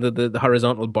on each end of the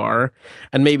horizontal bar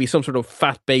and maybe some sort of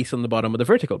fat base on the bottom of the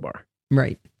vertical bar.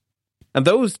 Right. And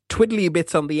those twiddly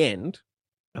bits on the end,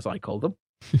 as I call them,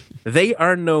 they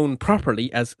are known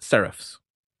properly as serifs.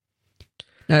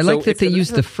 Now, I like that they use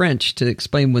the French to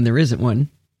explain when there isn't one.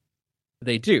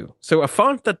 They do. So a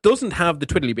font that doesn't have the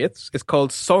twiddly bits is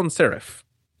called sans serif.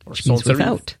 Which means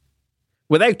without.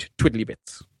 Without twiddly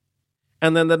bits.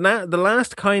 And then the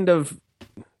last kind of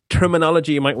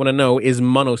terminology you might want to know is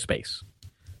monospace.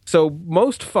 So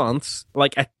most fonts,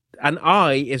 like an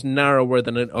I is narrower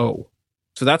than an O.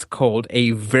 So that's called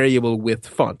a variable width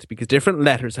font because different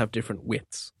letters have different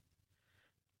widths.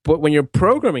 But when you're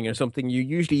programming or something, you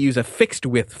usually use a fixed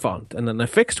width font. And in a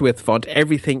fixed width font,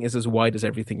 everything is as wide as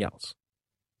everything else.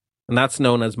 And that's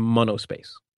known as monospace.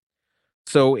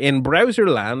 So in browser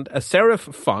land, a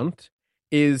serif font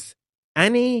is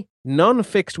any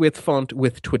non-fixed width font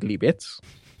with twiddly bits.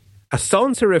 A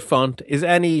sans serif font is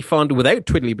any font without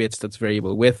twiddly bits that's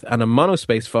variable width, and a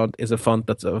monospace font is a font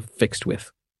that's a fixed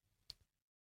width.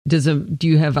 Do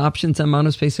you have options on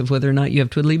monospace of whether or not you have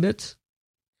twiddly bits?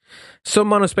 Some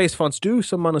monospace fonts do,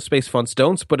 some monospace fonts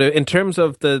don't. But in terms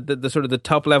of the sort of the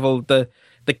top level, the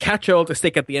catch-all to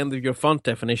stick at the end of your font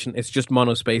definition is just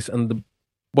monospace. And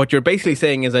what you're basically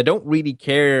saying is I don't really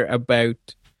care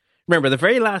about... Remember, the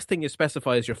very last thing you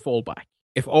specify is your fallback.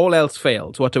 If all else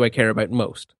fails, what do I care about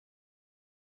most?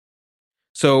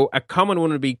 So a common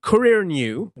one would be Courier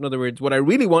New. In other words, what I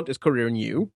really want is Courier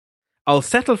New. I'll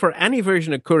settle for any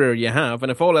version of Courier you have, and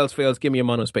if all else fails, give me a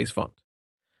monospace font.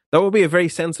 That would be a very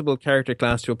sensible character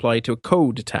class to apply to a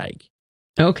code tag.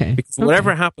 Okay. Because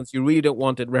whatever happens, you really don't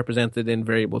want it represented in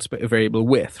variable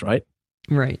width, right?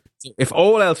 Right. So if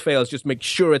all else fails, just make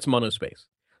sure it's monospace.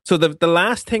 So the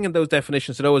last thing in those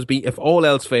definitions should always be, if all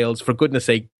else fails, for goodness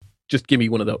sake, just give me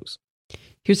one of those.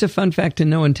 Here's a fun fact to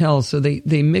know and tell. So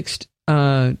they mixed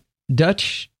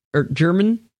Dutch or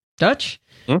German Dutch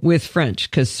with French,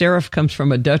 because serif comes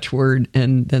from a Dutch word,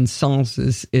 and then sans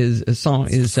is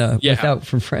without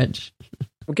from French.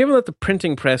 Well, given that the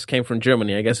printing press came from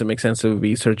Germany, I guess it makes sense it would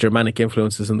be sort of Germanic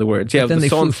influences in the words. Yeah, but then they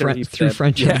flew through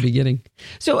French at the beginning.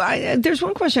 So there's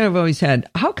one question I've always had.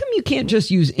 How come you can't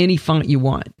just use any font you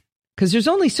want? Because there's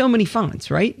only so many fonts,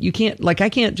 right? You can't, I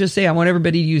can't just say I want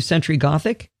everybody to use Century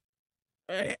Gothic.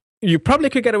 You probably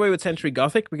could get away with Century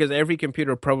Gothic because every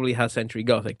computer probably has Century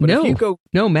Gothic. But if you go...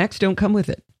 No, Macs don't come with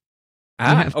it.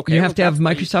 You have to have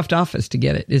Microsoft Office to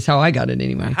get it, is how I got it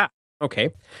anyway.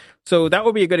 Okay. So that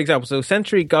would be a good example. So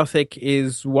Century Gothic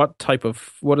is what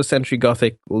does Century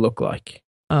Gothic look like?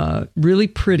 Really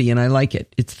pretty, and I like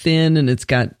it. It's thin, and it's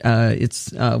got,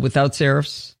 it's without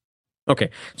serifs. Okay.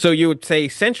 So you would say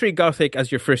Century Gothic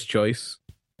as your first choice,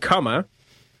 comma,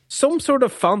 some sort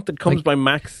of font that comes by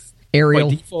Macs. Arial.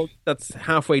 By default, that's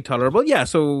halfway tolerable. Yeah,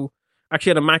 so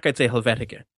actually on a Mac, I'd say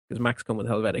Helvetica, because Macs come with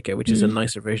Helvetica, which is a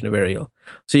nicer version of Arial.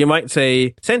 So you might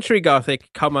say Century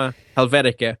Gothic, comma,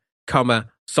 Helvetica, comma,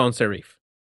 sans serif.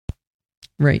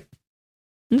 Right.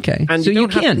 Okay. And so you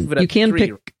can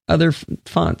pick other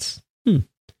fonts.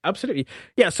 Absolutely.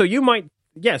 Yeah, so you might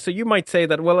say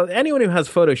that, well, anyone who has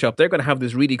Photoshop, they're going to have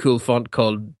this really cool font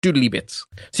called Doodly Bits.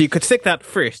 So you could stick that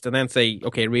first and then say,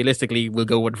 okay, realistically, we'll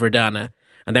go with Verdana.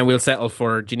 And then we'll settle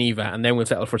for Geneva, and then we'll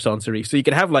settle for sans serif. So you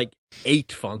could have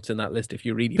 8 fonts in that list if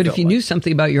you really. But if you knew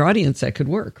something about your audience, that could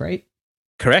work, right?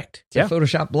 Correct. It's a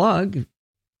Photoshop blog.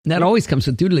 That always comes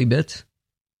with Doodly Bits.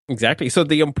 Exactly. So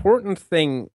the important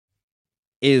thing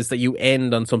is that you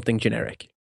end on something generic.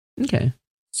 Okay.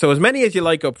 So as many as you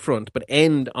like up front, but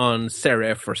end on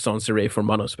serif or sans serif or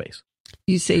monospace.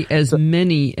 You say as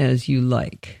many as you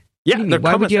like. Yeah.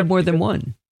 Why would you have more than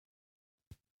one?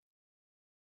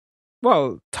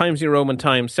 Well, Times New Roman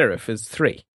times serif is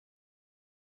 3.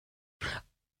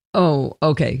 Oh,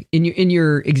 okay. In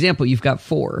your example, you've got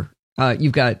 4.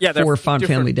 You've got 4 font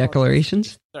family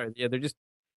declarations. Sorry, they're just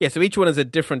so each one is a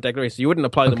different declaration. So you wouldn't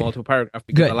apply them all to a paragraph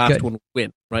because the last one would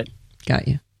win, right? Got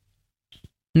you.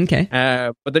 Okay.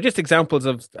 But they're just examples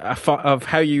of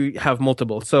how you have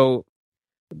multiple. So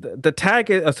the tag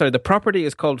is the property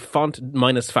is called font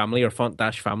minus family or font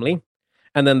dash family.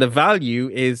 And then the value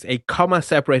is a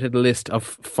comma-separated list of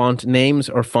font names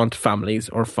or font families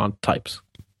or font types.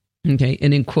 Okay,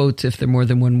 and in quotes if they're more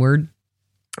than one word?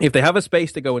 If they have a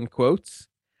space, they go in quotes.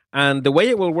 And the way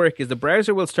it will work is the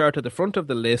browser will start at the front of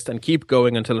the list and keep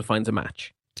going until it finds a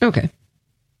match. Okay.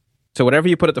 So whatever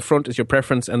you put at the front is your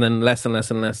preference, and then less and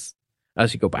less and less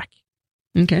as you go back.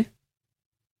 Okay.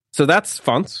 So that's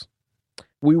fonts.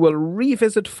 We will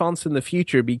revisit fonts in the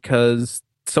future because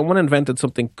someone invented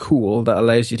something cool that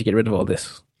allows you to get rid of all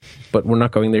this, but we're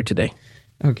not going there today.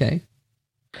 Okay.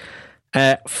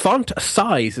 Font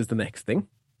size is the next thing,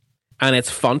 and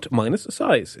it's font minus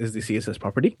size is the CSS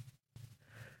property.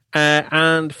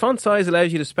 And font size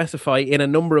allows you to specify in a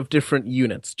number of different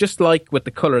units. Just like with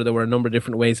the color, there were a number of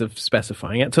different ways of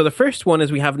specifying it. So the first one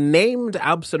is we have named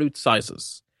absolute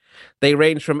sizes. They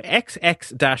range from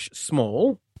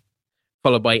XX-small,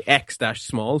 followed by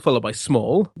X-small, followed by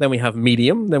small. Then we have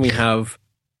medium. Then we have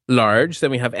large.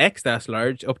 Then we have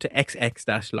X-large up to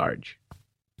XX-large.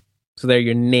 So they're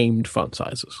your named font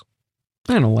sizes.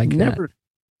 I don't like that.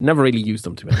 Never really used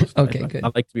them, to be honest. Okay, good.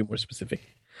 I like to be more specific.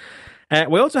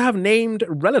 We also have named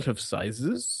relative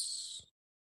sizes,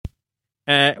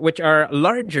 which are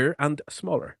larger and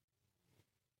smaller.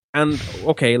 And,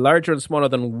 okay, larger and smaller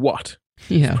than what?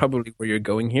 Yeah. That's probably where you're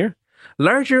going here.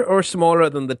 Larger or smaller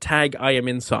than the tag I am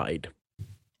inside.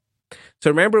 So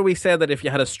remember we said that if you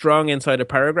had a strong inside a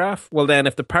paragraph, well then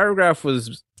if the paragraph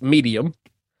was medium,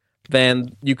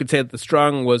 then you could say that the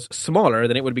strong was smaller,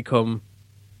 then it would become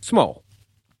small.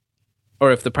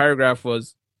 Or if the paragraph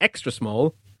was extra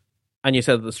small, and you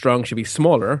said that the strong should be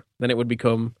smaller, then it would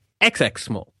become XX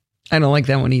small. I don't like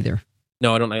that one either.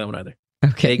 No, I don't like that one either.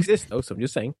 Okay. They exist though, so I'm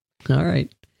just saying. All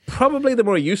right. Probably the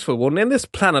more useful one. In this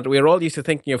planet, we are all used to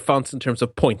thinking of fonts in terms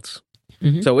of points.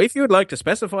 Mm-hmm. So if you would like to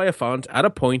specify a font at a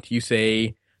point, you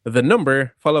say the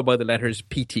number followed by the letters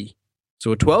PT.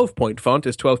 So a 12-point font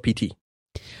is 12 PT.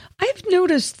 I've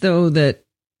noticed, though, that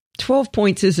 12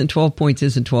 points isn't 12 points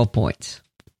isn't 12 points.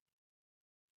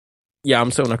 Yeah,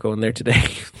 I'm so not going there today.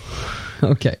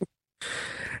 Okay.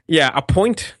 Yeah, a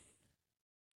point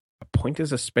point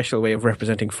is a special way of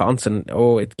representing fonts, and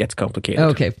it gets complicated.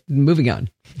 Okay, moving on.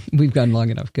 We've gone long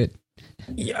enough. Good.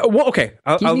 Yeah, well, okay.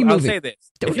 I'll say this.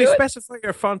 Don't if you do it. specify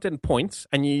your font in points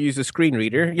and you use a screen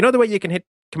reader, you know the way you can hit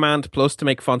Command plus to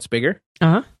make fonts bigger?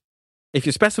 Uh-huh. If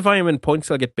you specify them in points,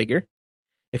 they'll get bigger.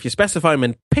 If you specify them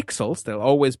in pixels, they'll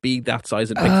always be that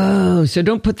size in pixels. Oh, so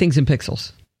don't put things in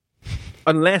pixels.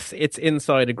 Unless it's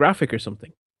inside a graphic or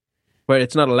something, where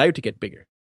it's not allowed to get bigger.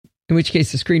 In which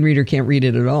case, the screen reader can't read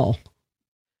it at all.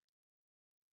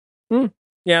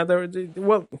 Yeah,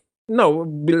 well, no.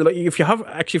 If you have,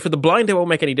 actually, for the blind, it won't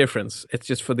make any difference. It's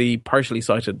just for the partially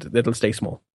sighted, it'll stay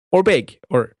small. Or big.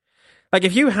 Or, like,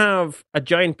 if you have a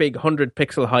giant big 100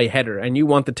 pixel high header and you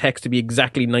want the text to be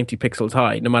exactly 90 pixels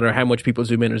high, no matter how much people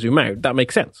zoom in or zoom out, that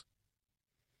makes sense.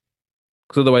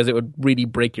 Because otherwise it would really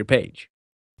break your page.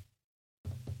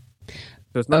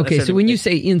 Okay, so when you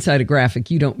say inside a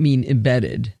graphic, you don't mean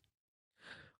embedded.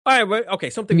 All right, well, okay,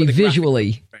 something I mean with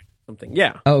visually. Something,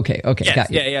 yeah. Okay, yes,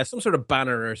 got you. Yeah, some sort of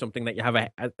banner or something that you have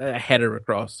a header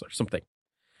across or something.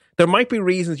 There might be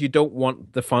reasons you don't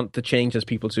want the font to change as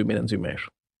people zoom in and zoom out.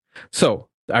 So,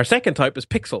 our second type is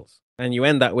pixels, and you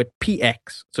end that with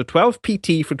px. So 12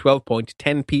 pt for 12 point,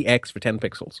 10 px for 10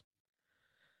 pixels.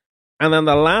 And then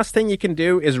the last thing you can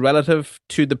do is relative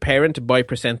to the parent by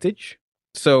percentage.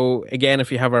 So again, if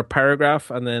you have our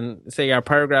paragraph, and then say our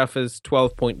paragraph is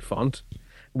 12 point font,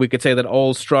 we could say that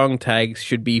all strong tags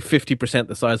should be 50%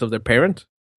 the size of their parent.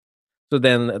 So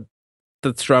then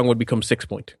the strong would become 6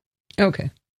 point.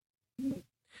 Okay.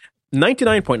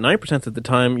 99.9% of the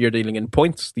time you're dealing in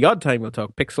points. The odd time we'll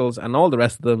talk pixels, and all the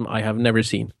rest of them I have never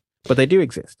seen, but they do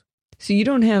exist. So you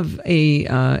don't have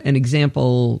an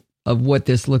example of what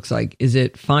this looks like. Is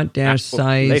it font dash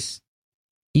size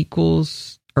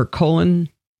equals or colon?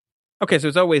 Okay, so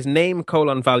it's always name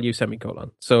colon value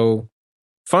semicolon. So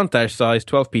font dash size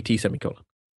 12 pt semicolon.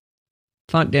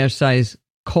 Font dash size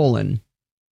colon.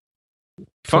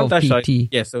 Font dash size, PT.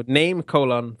 yeah, so name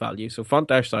colon value. So font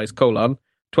dash size colon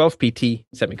 12 pt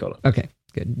semicolon. Okay,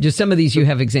 good. Just some of these you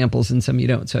have examples and some you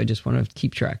don't, so I just want to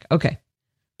keep track. Okay.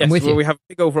 Yes, I'm with you. We have a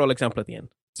big overall example at the end.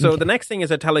 So the next thing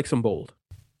is italics and bold.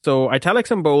 So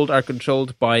italics and bold are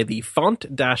controlled by the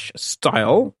font dash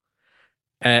style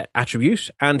attribute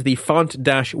and the font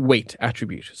dash weight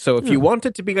attribute. So if you want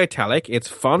it to be italic, it's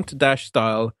font dash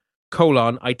style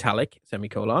colon italic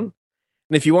semicolon.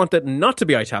 And if you want it not to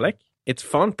be italic, it's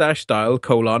font dash style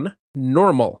colon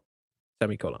normal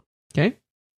semicolon. Okay.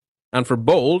 And for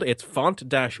bold, it's font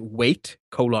dash weight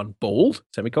colon bold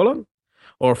semicolon,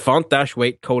 or font dash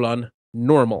weight colon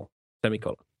normal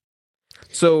semicolon.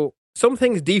 So some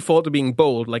things default to being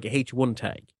bold, like a H1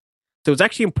 tag. So it's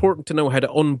actually important to know how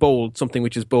to unbold something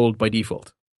which is bold by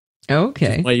default.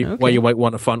 Okay. Why you might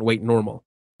want a font weight normal.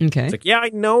 Okay. It's like, yeah, I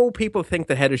know people think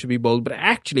the header should be bold, but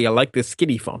actually I like this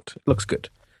skinny font. It looks good.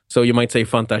 So you might say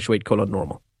font dash weight colon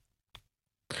normal.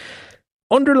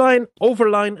 Underline,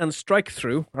 overline, and strike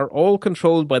through are all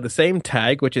controlled by the same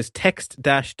tag, which is text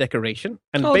dash decoration.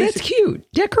 And that's cute.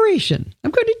 Decoration.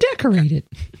 I'm going to decorate it.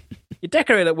 You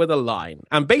decorate it with a line.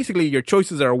 And basically your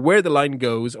choices are where the line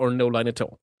goes or no line at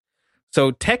all.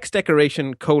 So text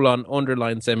decoration colon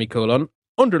underline semicolon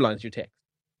underlines your text.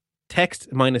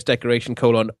 Text minus decoration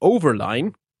colon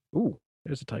overline. Ooh,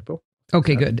 there's a typo.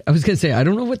 Okay, good. I was going to say, I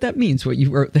don't know what that means, what you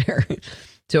wrote there.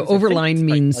 So overline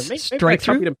means strike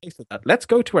through? And pasted that. Let's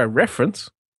go to our reference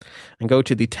and go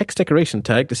to the text decoration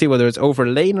tag to see whether it's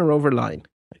overlane or overline.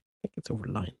 I think it's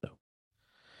overline though.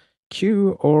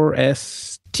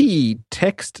 QRST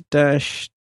text dash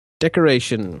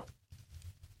decoration.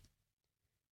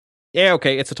 Yeah,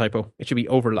 okay, it's a typo. It should be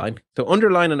overline. So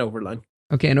underline and overline.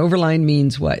 Okay, and overline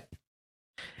means what?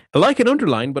 Like an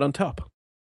underline, but on top.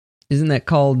 Isn't that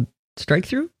called strike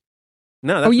through?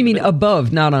 No. You mean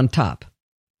above, not on top?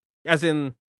 As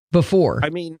in before. I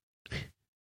mean,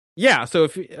 yeah. So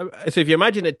if you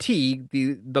imagine a T,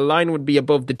 the line would be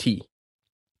above the T,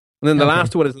 and then the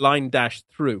last one is line dash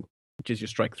through, which is your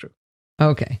strike through.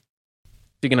 Okay.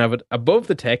 So you can have it above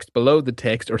the text, below the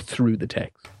text, or through the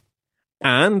text.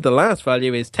 And the last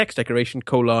value is text decoration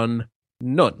colon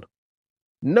none.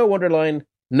 No underline,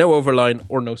 no overline,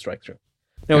 or no strike through.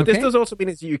 Now, what this does also mean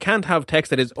is you can't have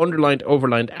text that is underlined,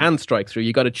 overlined, and strike through.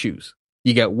 You got to choose.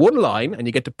 You get one line, and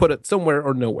you get to put it somewhere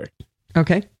or nowhere.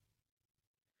 Okay.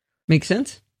 Makes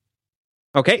sense.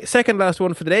 Okay, second last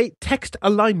one for the day. Text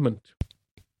alignment.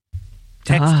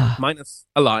 Text minus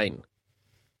align.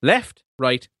 Left,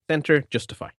 right, center,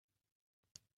 justify.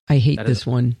 I hate this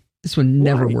one. This one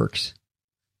never works.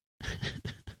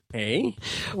 Hey?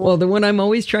 Well, the one I'm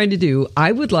always trying to do,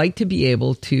 I would like to be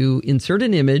able to insert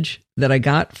an image that I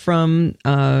got from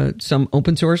some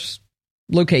open source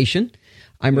location.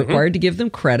 I'm required to give them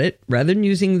credit rather than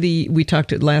using we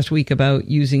talked last week about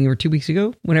using, or 2 weeks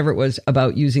ago, whenever it was,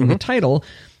 about using the title.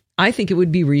 I think it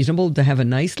would be reasonable to have a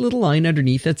nice little line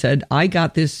underneath that said, I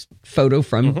got this photo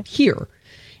from here.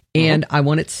 And I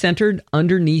want it centered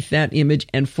underneath that image.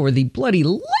 And for the bloody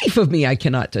life of me, I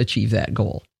cannot achieve that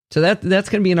goal. So that's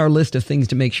going to be in our list of things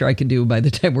to make sure I can do by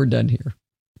the time we're done here.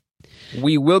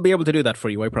 We will be able to do that for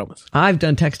you, I promise. I've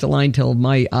done text-align till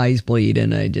my eyes bleed,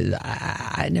 and it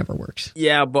never works.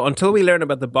 Yeah, but until we learn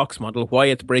about the box model, why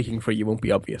it's breaking for you won't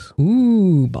be obvious.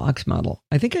 Ooh, box model.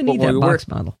 I think I need that box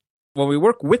model. When we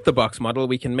work with the box model,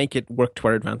 we can make it work to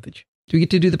our advantage. Do we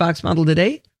get to do the box model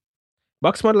today?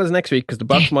 Box model is next week, because the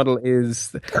box model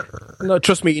is... No,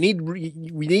 trust me,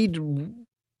 we need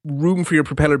room for your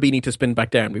propeller beanie to spin back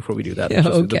down before we do that. Yeah,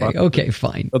 okay,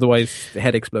 fine. Otherwise, the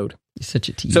head explode. You're such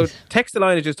a tease. So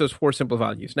text-align is just those 4 simple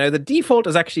values. Now, the default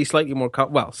is actually slightly more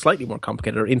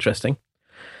complicated or interesting.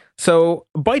 So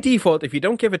by default, if you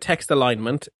don't give a text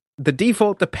alignment, the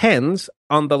default depends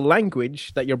on the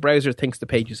language that your browser thinks the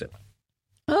page is in.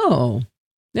 Oh,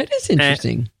 that is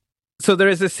interesting. So there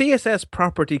is a CSS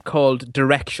property called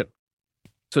direction.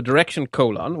 So direction :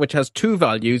 which has 2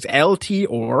 values,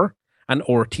 LT_OR and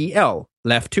RTL,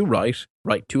 left to right,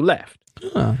 right to left.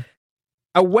 Huh.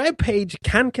 A web page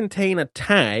can contain a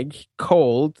tag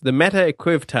called the meta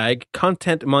equiv tag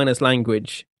content minus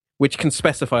language, which can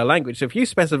specify a language. So if you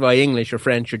specify English or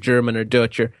French or German or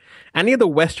Dutch or any of the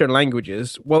Western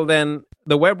languages, well then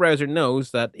the web browser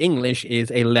knows that English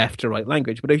is a left to right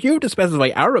language. But if you were to specify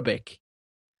Arabic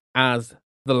as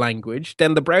the language,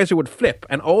 then the browser would flip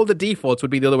and all the defaults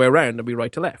would be the other way around and be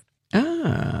right to left.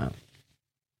 Ah.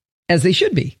 As they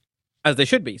should be. As they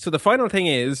should be. So the final thing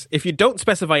is, if you don't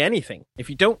specify anything, if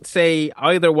you don't say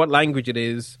either what language it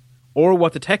is or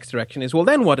what the text direction is, well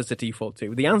then what does it default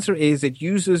to? The answer is it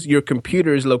uses your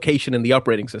computer's location in the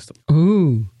operating system.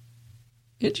 Ooh.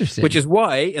 Interesting. Which is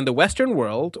why in the Western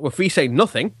world, if we say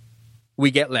nothing,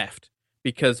 we get left.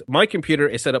 Because my computer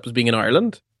is set up as being in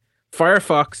Ireland.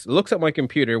 Firefox looks at my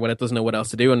computer when it doesn't know what else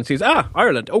to do and says,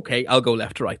 Ireland, okay, I'll go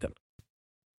left to right then.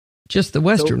 Just the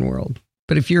Western world.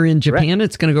 But if you're in Japan,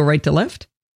 It's going to go right to left?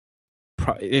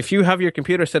 If you have your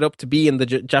computer set up to be in the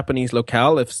Japanese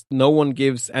locale, if no one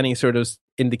gives any sort of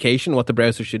indication what the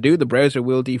browser should do, the browser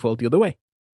will default the other way.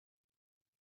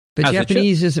 But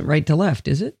Japanese isn't right to left,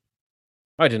 is it?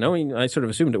 I don't know. I sort of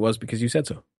assumed it was because you said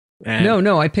so.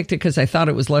 No, I picked it because I thought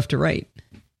it was left to right.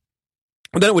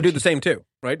 Well, then it would do the same too,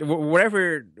 right?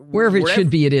 Wherever it should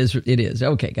be, it is.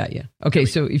 Okay, got you. Okay,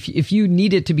 so if you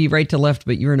need it to be right to left,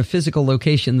 but you're in a physical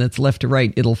location that's left to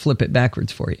right, it'll flip it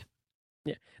backwards for you.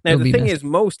 Yeah. Now, the thing is,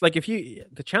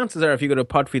 the chances are if you go to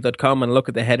podfeed.com and look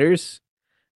at the headers,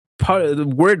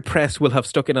 WordPress will have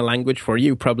stuck in a language for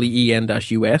you, probably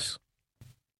EN-US.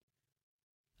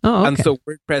 Oh, okay. And so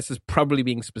WordPress is probably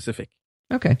being specific.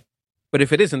 Okay. But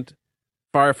if it isn't,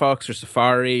 Firefox or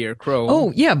Safari or Chrome.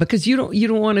 Oh, yeah, because you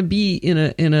don't want to be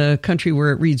in a country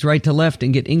where it reads right to left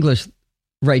and get English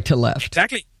right to left.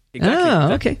 Exactly.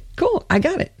 Okay, cool. I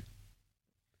got it.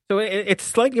 So it's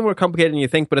slightly more complicated than you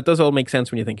think, but it does all make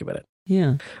sense when you think about it.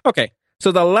 Yeah. Okay.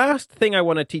 So the last thing I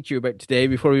want to teach you about today,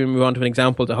 before we move on to an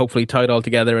example to hopefully tie it all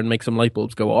together and make some light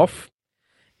bulbs go off,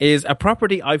 is a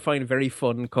property I find very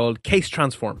fun called case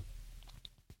transform.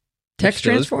 Text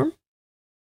transform?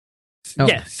 Oh.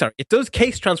 Yeah, sorry. It does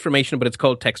case transformation, but it's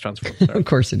called text transform. Of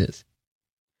course it is.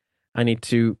 I need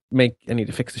to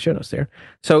fix the show notes there.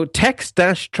 So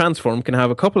text-transform can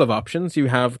have a couple of options. You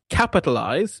have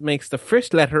capitalize, makes the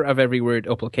first letter of every word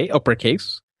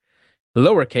uppercase.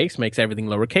 Lowercase makes everything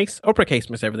lowercase. Uppercase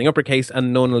makes everything uppercase.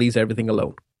 And none leaves everything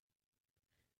alone.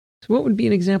 So what would be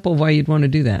an example of why you'd want to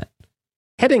do that?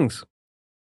 Headings.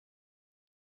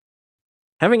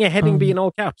 Having a heading be in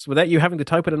all caps without you having to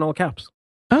type it in all caps.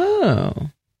 Oh,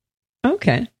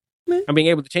 okay. And being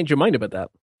able to change your mind about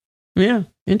that. Yeah,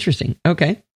 interesting.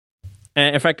 Okay.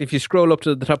 In fact, if you scroll up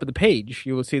to the top of the page,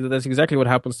 you will see that that's exactly what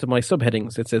happens to my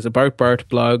subheadings. It says about Bart,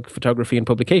 blog, photography, and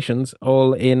publications,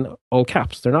 all in all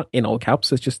caps. They're not in all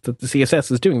caps. It's just that the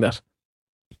CSS is doing that.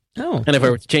 Oh. And if I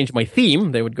were to change my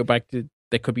theme, they would go back to,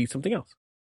 they could be something else.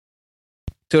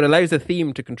 So it allows the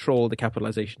theme to control the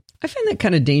capitalization. I find that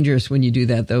kind of dangerous when you do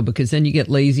that, though, because then you get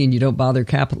lazy and you don't bother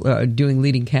doing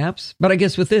leading caps. But I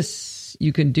guess with this,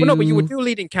 you can do... Well, no, but you would do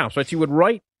leading caps, right? So you would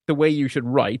write the way you should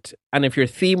write, and if your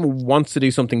theme wants to do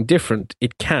something different,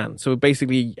 it can. So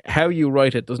basically, how you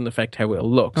write it doesn't affect how it'll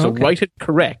look. So write it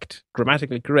correct,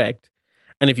 grammatically correct,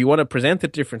 and if you want to present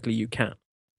it differently, you can.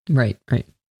 Right. Okay.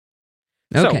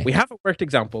 So we have a worked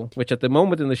example, which at the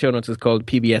moment in the show notes is called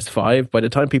PBS 5. By the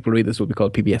time people read this, will be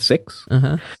called PBS 6.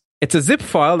 Uh-huh. It's a zip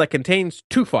file that contains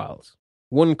 2 files.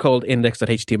 one called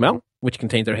index.html, which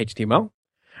contains our HTML,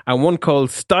 and one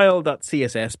called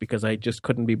style.css because I just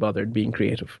couldn't be bothered being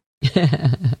creative.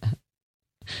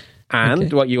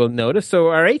 And what you will notice, so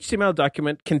our HTML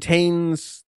document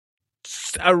contains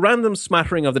a random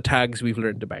smattering of the tags we've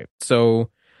learned about. So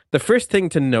the first thing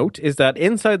to note is that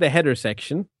inside the header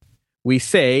section, we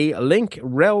say link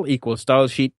rel equals style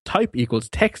sheet, type equals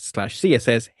text /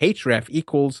 CSS, href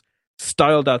equals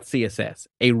style.css,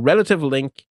 a relative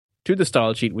link to the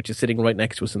style sheet, which is sitting right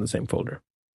next to us in the same folder.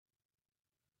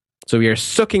 So we are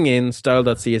sucking in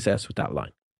style.css with that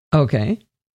line. Okay.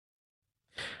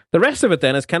 The rest of it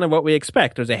then is kind of what we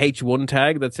expect. There's a H1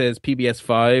 tag that says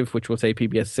PBS5, which will say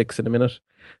PBS6 in a minute.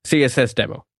 CSS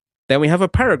demo. Then we have a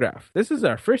paragraph. This is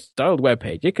our first styled web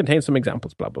page. It contains some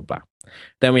examples, blah, blah, blah.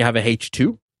 Then we have a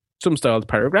H2, some styled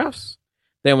paragraphs.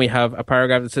 Then we have a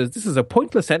paragraph that says, this is a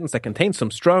pointless sentence that contains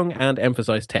some strong and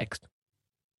emphasized text,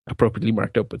 appropriately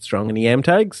marked up with strong and EM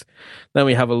tags. Then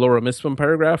we have a lorem ipsum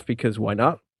paragraph, because why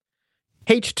not?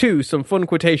 H2, some fun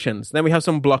quotations. Then we have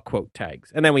some block quote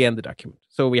tags. And then we end the document.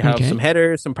 So we have some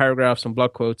headers, some paragraphs, some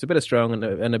block quotes, a bit of strong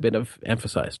and a bit of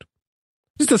emphasized.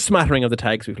 Just a smattering of the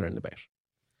tags we've learned about.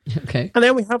 Okay. And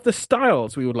then we have the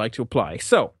styles we would like to apply.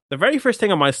 So the very first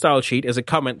thing on my style sheet is a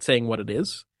comment saying what it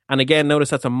is. And again, notice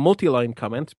that's a multi-line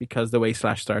comment because the way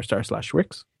 /*/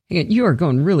 works. You are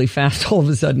going really fast all of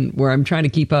a sudden where I'm trying to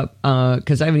keep up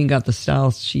because I haven't even got the style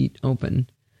sheet open.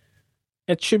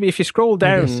 It should be, if you scroll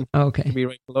down, okay. It should be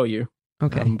right below you.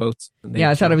 Okay. Both. Yeah,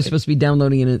 I thought I was supposed to be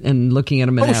downloading it and looking at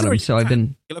them at Atom. Sure, so I've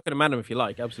been... You look at them, Atom, if you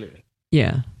like, absolutely.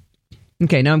 Yeah.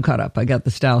 Okay, now I'm caught up. I got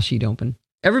the style sheet open.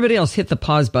 Everybody else hit the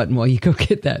pause button while you go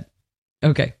get that.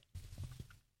 Okay.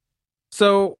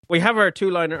 So we have our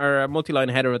multi-line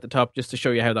header at the top just to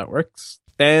show you how that works.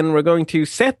 Then we're going to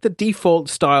set the default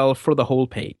style for the whole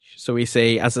page. So we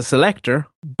say, as a selector,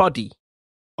 body,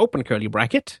 open curly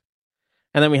bracket.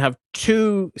 And then we have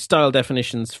two style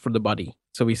definitions for the body.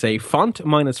 So we say font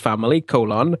minus family, :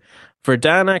 Verdana,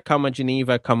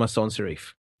 Geneva, sans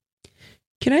serif.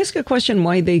 Can I ask a question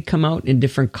why they come out in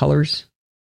different colors?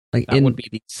 Like that would be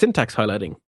the syntax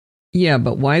highlighting. Yeah,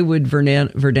 but why would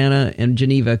Verdana and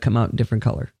Geneva come out in different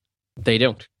color? They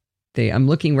don't. I'm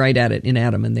looking right at it in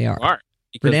Atom, and they are.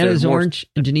 Verdana is orange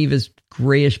and Geneva's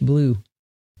grayish blue.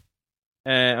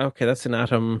 Okay, that's in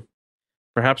Atom.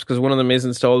 Perhaps because one of them is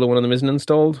installed and one of them isn't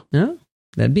installed. No,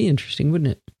 that'd be interesting,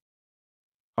 wouldn't it?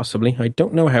 Possibly. I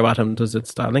don't know how Atom does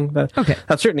its styling.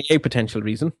 That's certainly a potential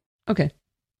reason. Okay.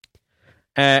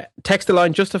 Text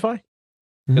align justify,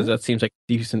 because that seems like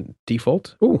decent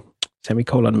default. Oh,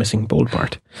 semicolon missing, bold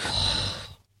part.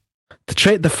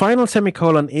 The final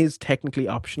semicolon is technically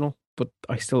optional, but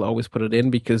I still always put it in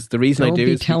because the reason I do is...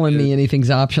 Don't be telling me anything's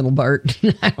optional, Bart.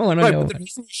 I don't want to know. But the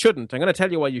reason you shouldn't, I'm going to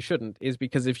tell you why you shouldn't, is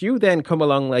because if you then come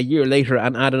along a year later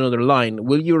and add another line,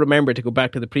 will you remember to go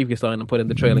back to the previous line and put in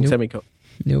the trailing semicolon?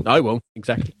 Nope. I won't,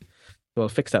 exactly. So I'll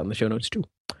fix that in the show notes too.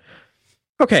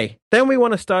 Okay, then we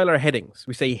want to style our headings.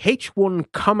 We say H1,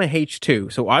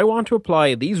 H2. So I want to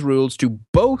apply these rules to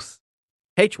both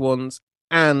H1s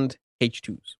and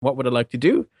H2s. What would I like to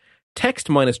do? Text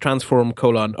minus transform :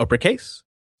 uppercase,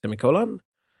 semicolon,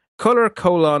 color :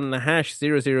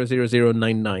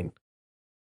 #000099.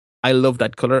 I love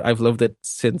that color. I've loved it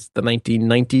since the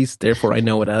 1990s. Therefore, I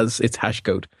know it as its hash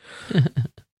code.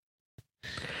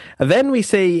 And then we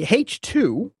say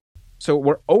H2. So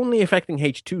we're only affecting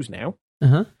H2s now.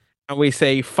 Uh-huh. And we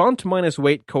say font minus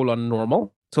weight :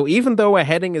 normal. So even though a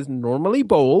heading is normally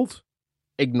bold,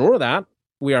 ignore that.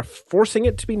 We are forcing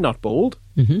it to be not bold.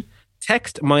 Mm-hmm.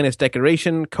 Text minus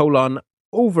decoration :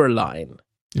 overline.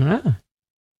 Ah.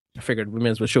 I figured we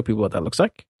may as well show people what that looks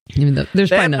like. Even though there's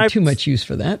probably not too much use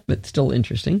for that, but still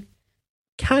interesting.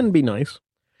 Can be nice.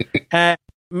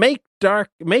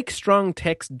 Make strong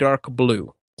text dark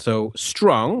blue. So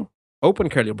strong, open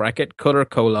curly bracket, color :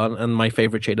 and my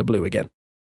favorite shade of blue again.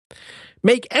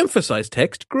 Make emphasized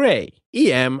text gray.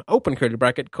 EM, open curly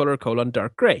bracket, color :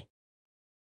 dark gray.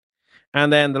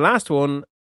 And then the last one,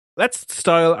 let's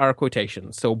style our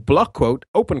quotations. So block quote,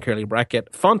 open curly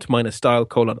bracket, font minus style :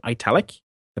 italic,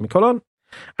 semicolon,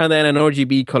 and then an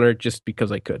RGB color just because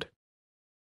I could.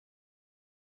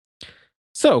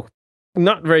 So,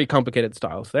 not very complicated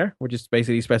styles there. We're just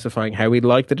basically specifying how we'd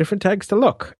like the different tags to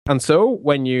look. And so,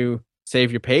 when you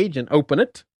save your page and open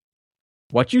it,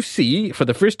 what you see for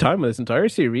the first time in this entire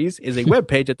series is a web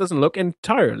page that doesn't look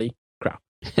entirely crap.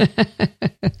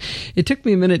 It took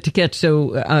me a minute to catch.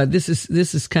 So this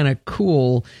is kind of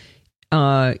cool.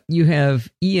 You have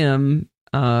EM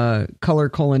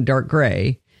color : dark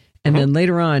gray, and then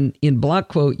later on in block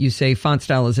quote you say font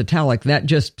style is italic. That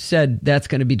just said that's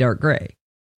going to be dark gray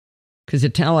Because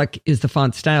italic is the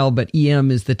font style, but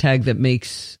EM is the tag that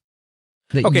makes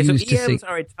that Okay, so use to EMs say.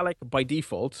 are italic by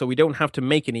default, so we don't have to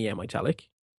make an EM italic.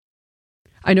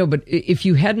 I know, but if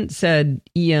you hadn't said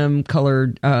EM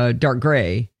colored dark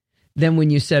gray, then when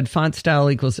you said font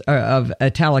style equals of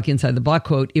italic inside the block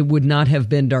quote, it would not have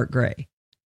been dark gray.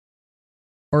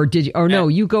 Or did you? Or no,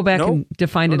 you go back and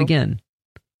define it again.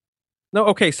 No,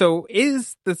 okay, so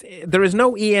there is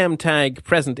no EM tag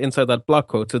present inside that block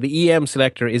quote, so the EM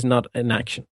selector is not in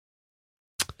action.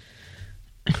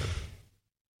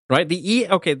 Right? The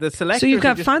selector. So you've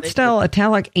got font style,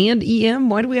 italic, and EM.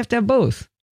 Why do we have to have both?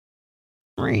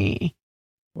 Wait,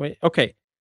 okay.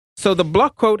 So the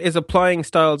block quote is applying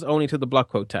styles only to the block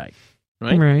quote tag.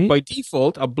 Right? By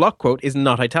default, a block quote is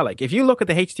not italic. If you look at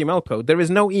the HTML code, there is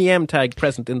no EM tag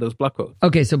present in those block quotes.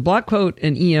 Okay, so block quote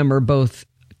and EM are both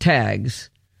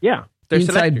tags. Yeah. Inside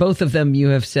selectors. Both of them, you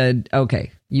have said,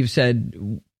 okay, you've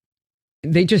said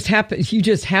they just happen. You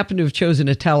just happen to have chosen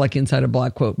italic inside a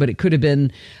block quote, but it could have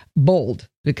been bold.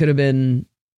 It could have been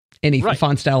any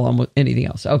font style, almost anything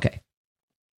else. Okay.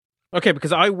 Okay,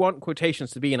 because I want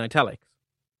quotations to be in italics.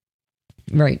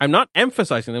 Right. I'm not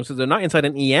emphasizing them, so they're not inside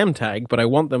an EM tag, but I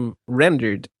want them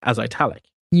rendered as italic.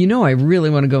 You know, I really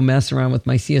want to go mess around with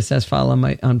my CSS file on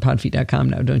podfeet.com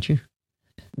now, don't you?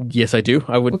 Yes, I do.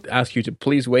 I would ask you to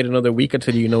please wait another week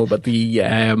until you know about the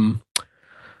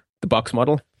box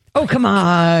model. Oh, come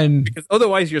on. Because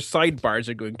otherwise your sidebars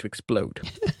are going to explode.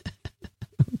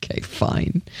 Okay,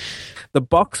 fine. The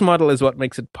box model is what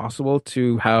makes it possible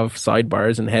to have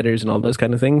sidebars and headers and all those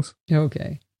kind of things.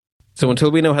 Okay. So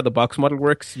until we know how the box model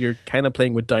works, you're kind of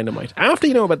playing with dynamite. After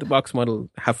you know about the box model,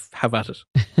 have at it.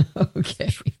 Okay.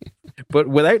 But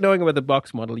without knowing about the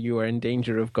box model, you are in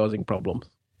danger of causing problems.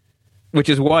 Which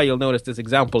is why you'll notice this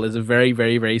example is a very,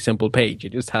 very, very simple page.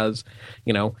 It just has,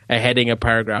 a heading, a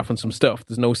paragraph, and some stuff.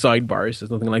 There's no sidebars.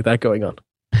 There's nothing like that going on.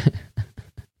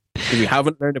 Because we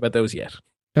haven't learned about those yet.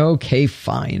 Okay,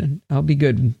 fine. I'll be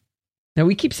good. Now,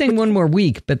 we keep saying one more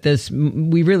week, but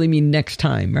we really mean next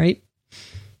time, right?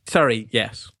 Sorry,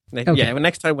 yes. Okay. Yeah,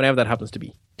 next time, whenever that happens to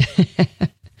be.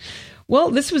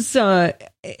 Well, this was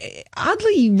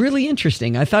oddly really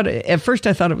interesting. At first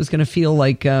I thought it was going to feel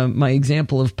like my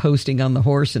example of posting on the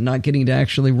horse and not getting to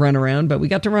actually run around, but we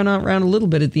got to run around a little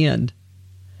bit at the end.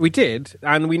 We did,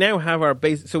 and we now have our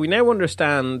base. So we now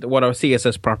understand what our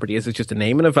CSS property is. It's just a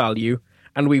name and a value,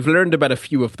 and we've learned about a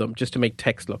few of them just to make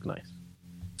text look nice.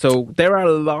 So there are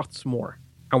lots more.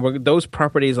 And those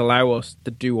properties allow us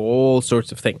to do all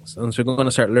sorts of things. And so we're going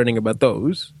to start learning about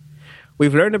those.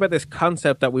 We've learned about this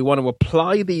concept that we want to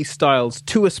apply these styles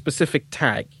to a specific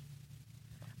tag.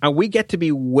 And we get to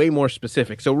be way more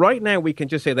specific. So right now we can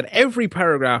just say that every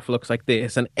paragraph looks like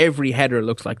this and every header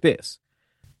looks like this.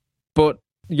 But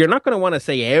you're not going to want to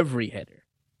say every header.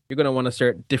 You're going to want to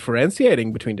start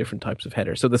differentiating between different types of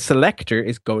headers. So the selector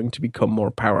is going to become more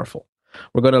powerful.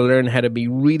 We're going to learn how to be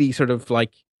really sort of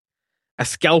like a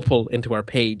scalpel into our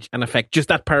page and affect just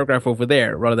that paragraph over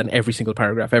there rather than every single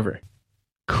paragraph ever.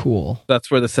 Cool. That's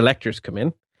where the selectors come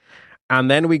in. And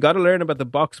then we got to learn about the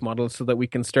box model so that we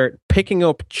can start picking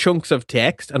up chunks of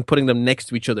text and putting them next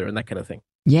to each other and that kind of thing.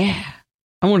 Yeah.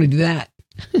 I want to do that.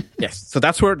 Yes. So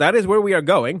that is where we are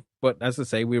going. But as I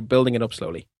say, we're building it up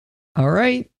slowly. All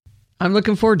right. I'm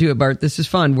looking forward to it, Bart. This is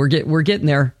fun. We're getting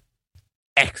there.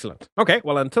 Excellent. Okay.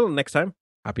 Well, until next time,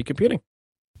 happy computing.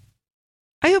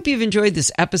 I hope you've enjoyed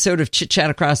this episode of Chit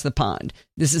Chat Across the Pond.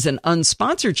 This is an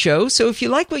unsponsored show, so if you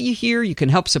like what you hear, you can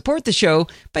help support the show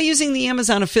by using the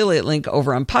Amazon affiliate link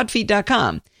over on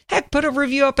podfeet.com. Heck, put a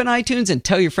review up on iTunes and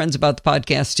tell your friends about the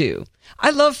podcast too.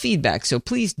 I love feedback, so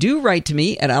please do write to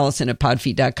me at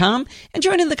allison@podfeet.com and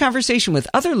join in the conversation with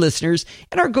other listeners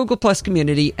in our Google Plus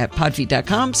community at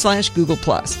podfeet.com/Google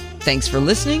Plus. Thanks for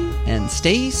listening and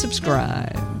stay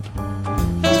subscribed.